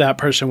that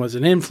person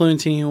wasn't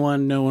influencing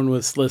anyone. No one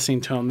was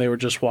listening to them. They were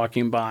just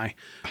walking by.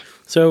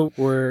 So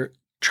we're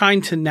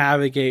trying to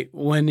navigate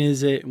when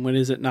is it and when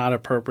is it not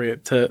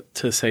appropriate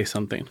to say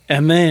something.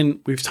 And then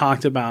we've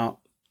talked about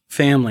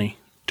family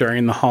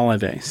during the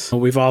holidays.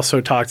 We've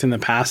also talked in the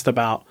past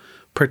about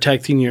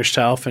protecting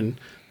yourself and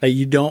that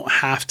you don't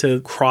have to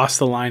cross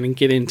the line and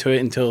get into it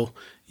until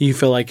you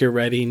feel like you're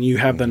ready and you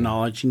have the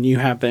knowledge and you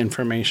have the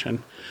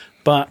information.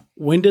 But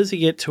when does it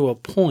get to a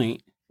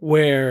point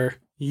where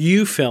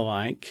you feel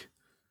like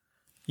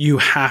you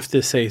have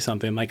to say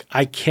something? Like,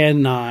 I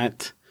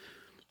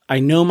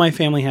know my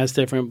family has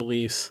different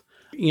beliefs.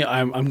 You know,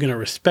 I'm going to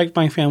respect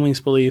my family's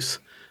beliefs.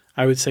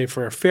 I would say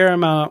for a fair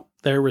amount,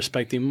 they're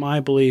respecting my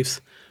beliefs,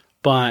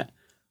 but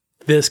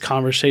this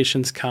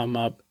conversation's come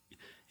up.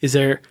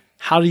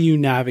 How do you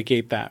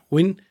navigate that?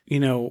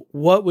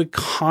 What would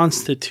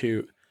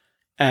constitute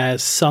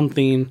as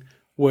something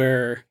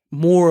where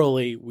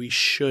morally we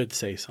should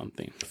say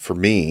something? For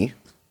me,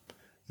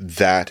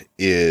 that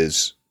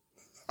is,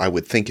 I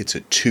would think it's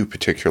at two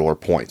particular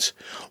points.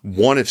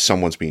 One, if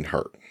someone's being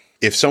hurt.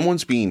 If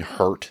someone's being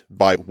hurt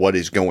by what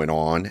is going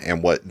on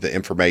and what the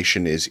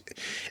information is,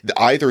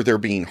 either they're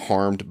being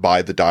harmed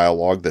by the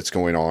dialogue that's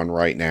going on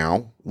right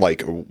now,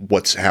 like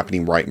what's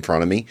happening right in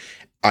front of me,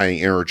 I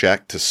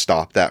interject to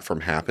stop that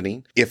from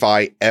happening. If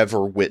I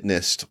ever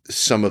witnessed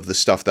some of the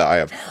stuff that I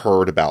have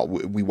heard about,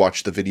 we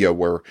watched the video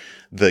where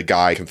the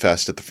guy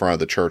confessed at the front of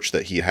the church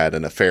that he had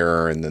an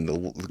affair, and then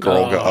the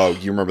girl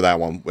you remember that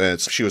one?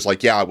 She was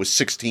like, yeah, I was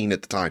 16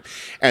 at the time.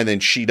 And then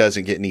she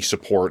doesn't get any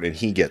support and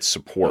he gets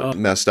support.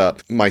 Messed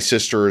up. My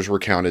sister has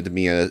recounted to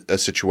me a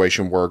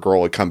situation where a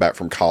girl had come back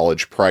from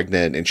college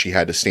pregnant and she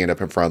had to stand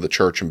up in front of the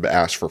church and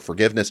ask for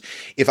forgiveness.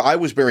 If I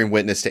was bearing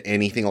witness to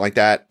anything like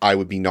that, I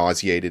would be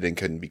nauseated and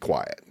couldn't be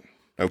quiet.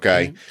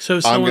 Okay.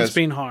 So someone's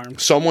being harmed.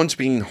 Someone's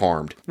being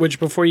harmed. Which,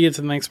 before you get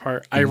to the next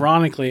part,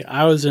 ironically,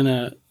 I was in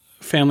a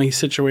family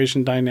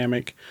situation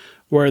dynamic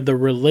where the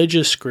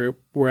religious group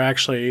were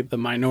actually the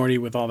minority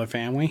with all the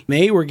family.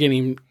 They were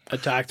getting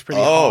attacked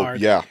pretty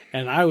hard. Yeah.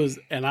 And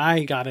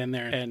I got in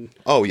there and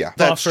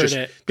that's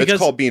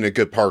called being a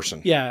good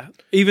person. Yeah.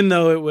 Even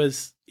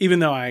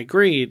though I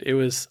agreed,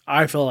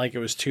 I felt like it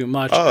was too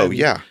much.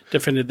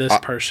 Defended this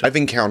person. I've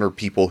encountered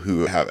people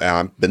who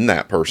I've been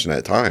that person at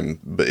a time,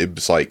 but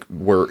it's like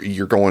where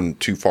you're going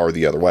too far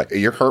the other way.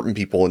 You're hurting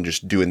people and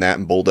just doing that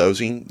and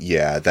bulldozing.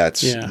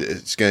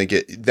 It's going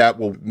to that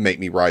will make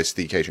me rise to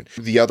the occasion.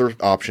 The other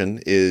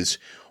option is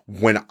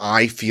when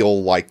I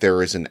feel like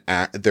there is an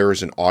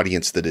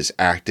audience that is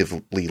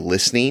actively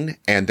listening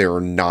and they're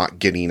not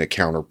getting a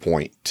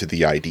counterpoint to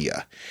the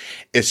idea,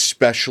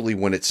 especially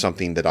when it's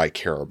something that I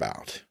care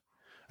about.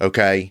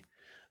 Okay.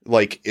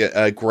 Like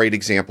a great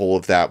example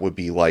of that would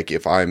be like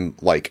if I'm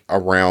like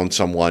around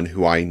someone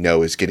who I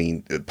know is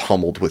getting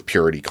pummeled with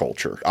purity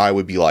culture, I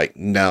would be like,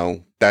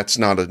 no, that's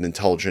not an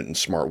intelligent and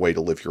smart way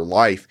to live your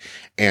life.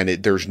 And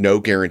there's no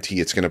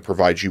guarantee it's going to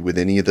provide you with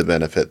any of the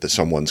benefit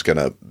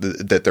that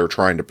that they're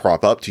trying to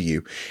prop up to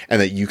you, and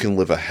that you can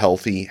live a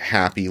healthy,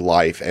 happy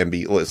life and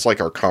it's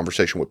like our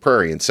conversation with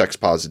Prairie and sex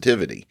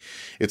positivity.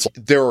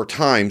 There are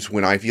times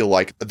when I feel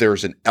like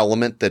there's an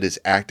element that is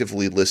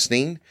actively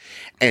listening.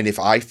 And if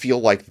I feel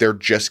like they're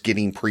just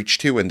getting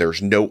preached to and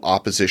there's no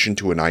opposition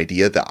to an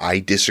idea that I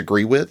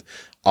disagree with,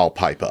 I'll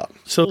pipe up.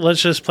 So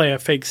let's just play a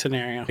fake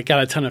scenario. I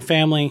got a ton of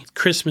family,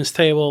 Christmas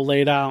table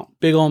laid out,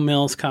 big old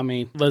meals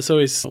coming.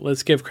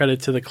 Let's give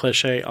credit to the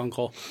cliche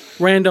uncle.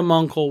 Random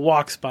uncle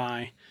walks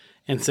by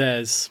and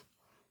says,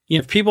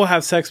 if people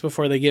have sex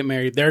before they get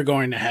married, they're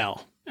going to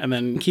hell. And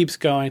then keeps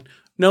going.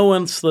 No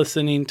one's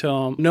listening to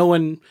him. No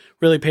one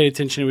really paid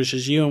attention. It was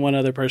just you and one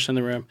other person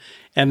in the room.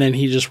 And then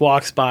he just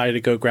walks by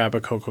to go grab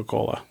a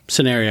Coca-Cola.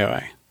 Scenario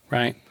A,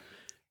 right?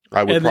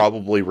 I would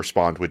probably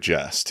respond with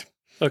jest.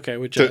 Okay,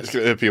 with jest.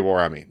 To people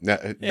around me.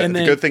 The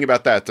good thing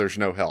about that, there's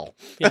no hell.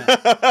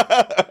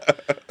 Yeah.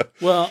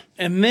 Well,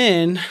 and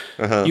then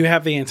you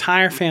have the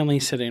entire family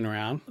sitting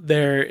around.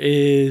 There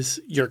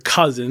is your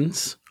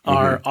cousins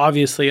are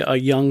obviously a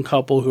young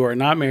couple who are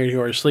not married,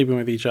 who are sleeping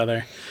with each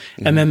other.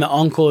 And then the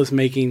uncle is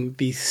making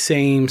the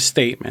same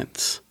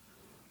statements,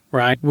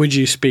 right? Would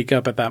you speak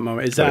up at that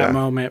moment? Is that a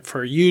moment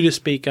for you to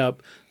speak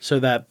up so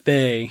that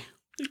they...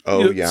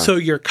 So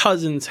your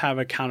cousins have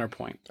a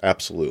counterpoint.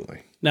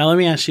 Absolutely. Now, let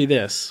me ask you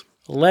this.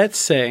 Let's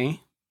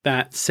say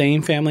that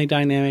same family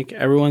dynamic,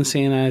 everyone's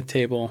sitting at a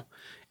table,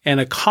 and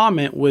a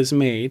comment was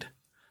made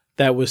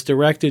that was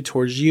directed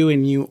towards you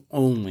and you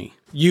only.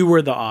 You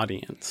were the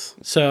audience.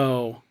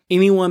 So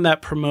anyone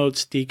that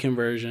promotes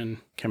deconversion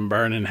can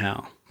burn in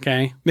hell.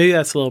 Okay? Maybe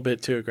that's a little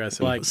bit too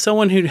aggressive. Like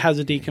someone who has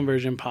a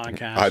deconversion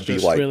podcast. I'd be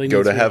like, really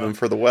go to heaven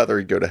for the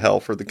weather, go to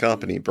hell for the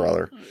company,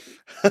 brother.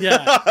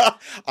 Yeah.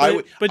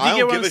 But you I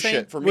don't give a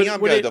shit. For me, I'm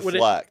going to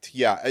deflect.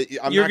 You're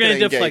going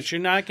to deflect.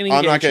 You're not going to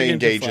engage. I'm not going to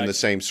engage in the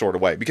same sort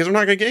of way because I'm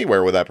not going to get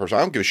anywhere with that person.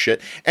 I don't give a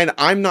shit. And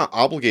I'm not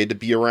obligated to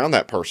be around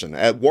that person.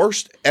 At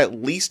worst,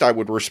 at least I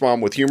would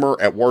respond with humor.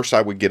 At worst,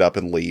 I would get up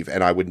and leave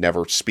and I would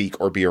never speak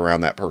or be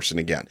around that person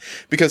again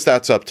because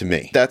that's up to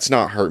me. That's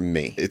not hurting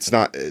me. It's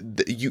not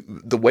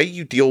the way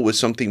you deal with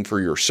something for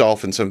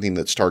yourself and something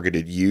that's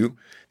targeted you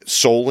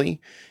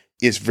solely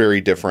is very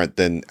different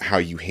than how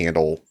you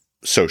handle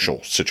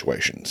social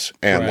situations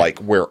and like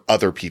where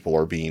other people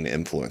are being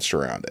influenced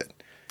around it.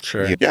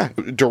 Sure. Yeah.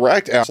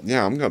 Direct.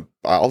 Yeah.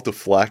 I'll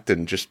deflect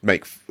and just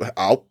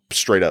I'll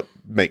straight up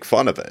make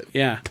fun of it.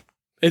 Yeah.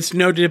 It's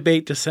no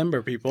debate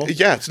December, people.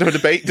 Yeah. It's no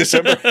debate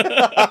December.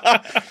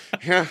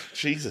 Yeah.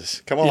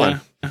 Jesus. Come on.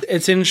 Yeah.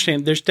 It's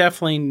interesting. There's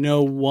definitely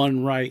no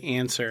one right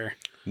answer.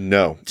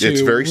 No.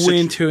 It's very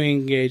when to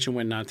engage and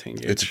when not to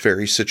engage. It's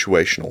very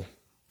situational.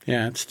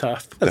 Yeah, it's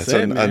tough. That's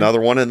another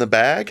one in the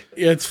bag.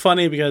 It's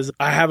funny because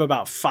I have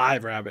about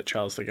 5 rabbit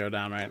trails to go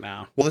down right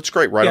now. Well, that's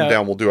great. Write them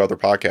down. We'll do other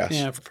podcasts.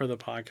 Yeah, for the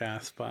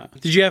podcast. But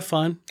did you have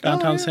fun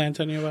downtown San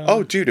Antonio?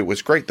 Oh, dude, it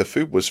was great. The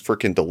food was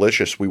freaking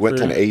delicious. We went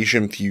to an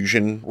Asian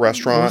fusion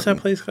restaurant. What was that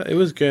place called? It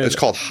was good. It's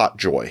called Hot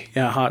Joy.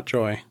 Yeah, Hot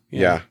Joy.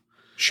 Yeah.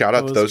 Shout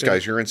out to those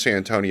guys. You're in San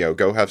Antonio.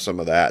 Go have some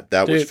of that.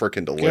 That was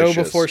freaking delicious.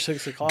 Go before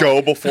 6 o'clock.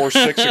 Go before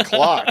 6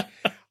 o'clock.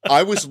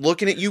 I was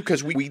looking at you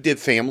because we did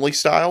family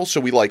style,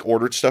 so we like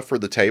ordered stuff for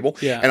the table.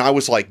 Yeah. And I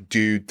was like,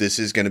 dude, this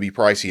is going to be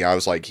pricey. I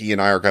was like, he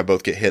and I are going to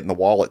both get hit in the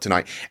wallet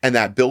tonight. And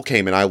that bill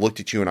came and I looked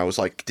at you and I was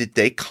like, did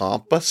they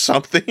comp us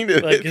something?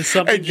 Like, is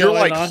something and you're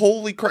like, on?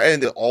 Holy crap.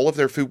 And all of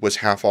their food was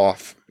half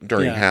off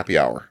during happy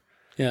hour.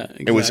 Yeah,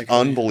 exactly. It was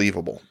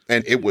unbelievable.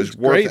 And it was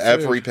worth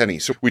every penny.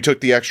 So we took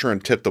the extra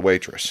and tipped the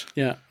waitress.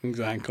 Yeah,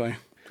 exactly.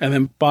 And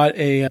then bought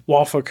a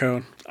waffle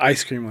cone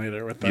ice cream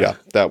later with that. Yeah,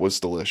 that was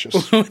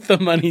delicious. With the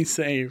money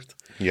saved.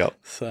 Yep.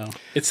 So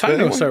it's time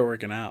to start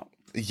working out.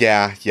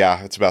 Yeah,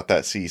 it's about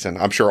that season.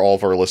 I'm sure all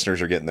of our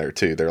listeners are getting there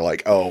too. They're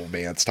like, "Oh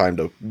man, it's time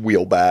to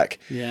wheel back."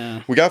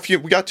 Yeah. We got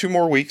 2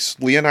 more weeks.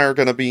 Leah and I are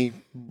going to be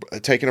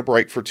taking a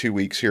break for 2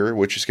 weeks here,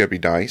 which is going to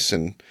be nice,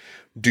 and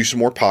do some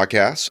more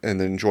podcasts and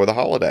then enjoy the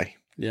holiday.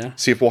 Yeah.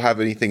 See if we'll have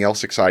anything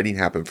else exciting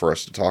happen for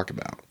us to talk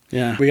about.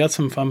 Yeah. We got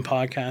some fun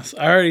podcasts.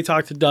 I already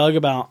talked to Doug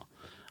about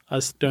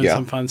us doing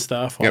some fun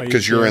stuff. Yeah,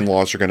 because your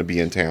in-laws are going to be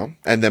in town.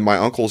 And then my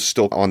uncle's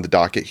still on the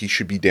docket. He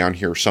should be down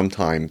here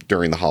sometime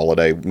during the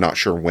holiday. Not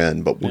sure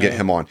when, but we'll get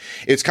him on.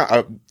 It's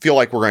I feel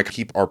like we're going to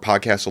keep our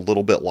podcast a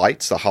little bit light.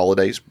 It's the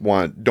holidays.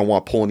 Don't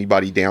want to pull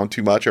anybody down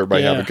too much.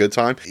 Everybody have a good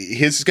time.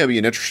 His is going to be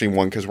an interesting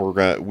one because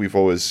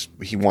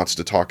he wants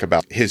to talk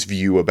about his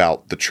view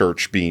about the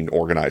church being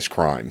organized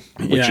crime,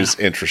 which is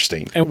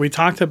interesting. And we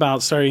talked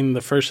about starting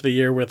the first of the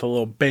year with a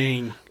little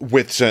bang.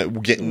 With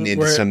getting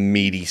into some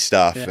meaty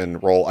stuff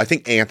and roll. I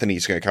think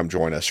Anthony's going to come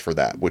join us for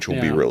that, which will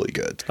be really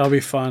good. That'll be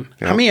fun.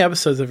 Yeah. How many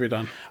episodes have you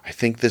done? I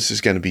think this is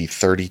going to be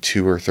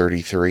 32 or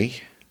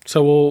 33.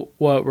 So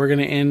we're going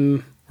to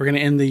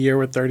end the year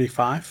with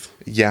 35?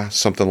 Yeah,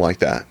 something like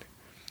that.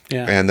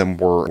 Yeah. And then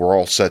we're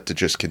all set to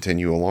just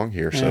continue along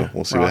here, so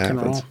we'll see what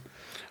happens.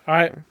 All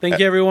right. Thank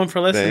you everyone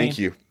for listening. Thank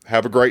you.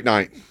 Have a great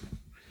night.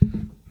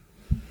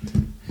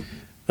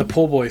 The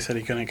pool boy said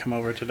he couldn't come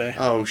over today.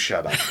 Oh,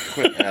 shut up.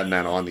 Quit adding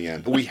that on the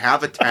end. We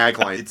have a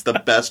tagline. It's the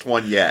best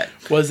one yet.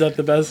 Was that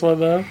the best one,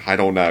 though? I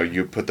don't know.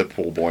 You put the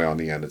pool boy on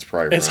the end. It's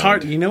probably It's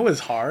hard. You know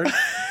what's hard?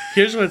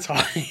 Here's what's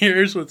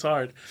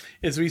hard.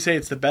 Is we say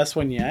it's the best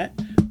one yet,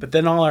 but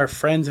then all our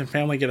friends and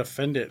family get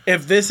offended.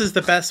 If this is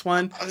the best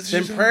one,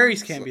 then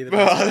Prairie's can't be the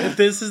best one. If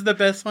this is the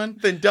best one,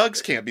 then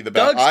Doug's can't be the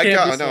best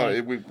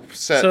one. We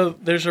set. So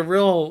there's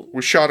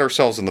we shot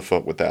ourselves in the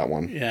foot with that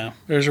one. Yeah.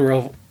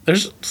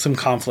 There's some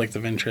conflict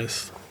of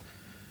interest.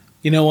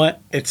 You know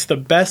what? It's the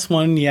best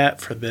one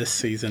yet for this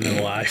season of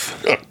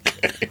life.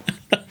 Okay.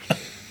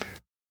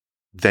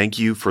 Thank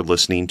you for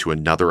listening to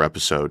another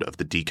episode of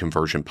the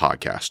Deconversion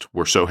Podcast.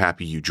 We're so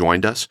happy you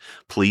joined us.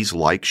 Please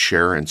like,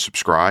 share, and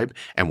subscribe,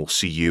 and we'll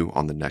see you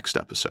on the next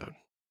episode.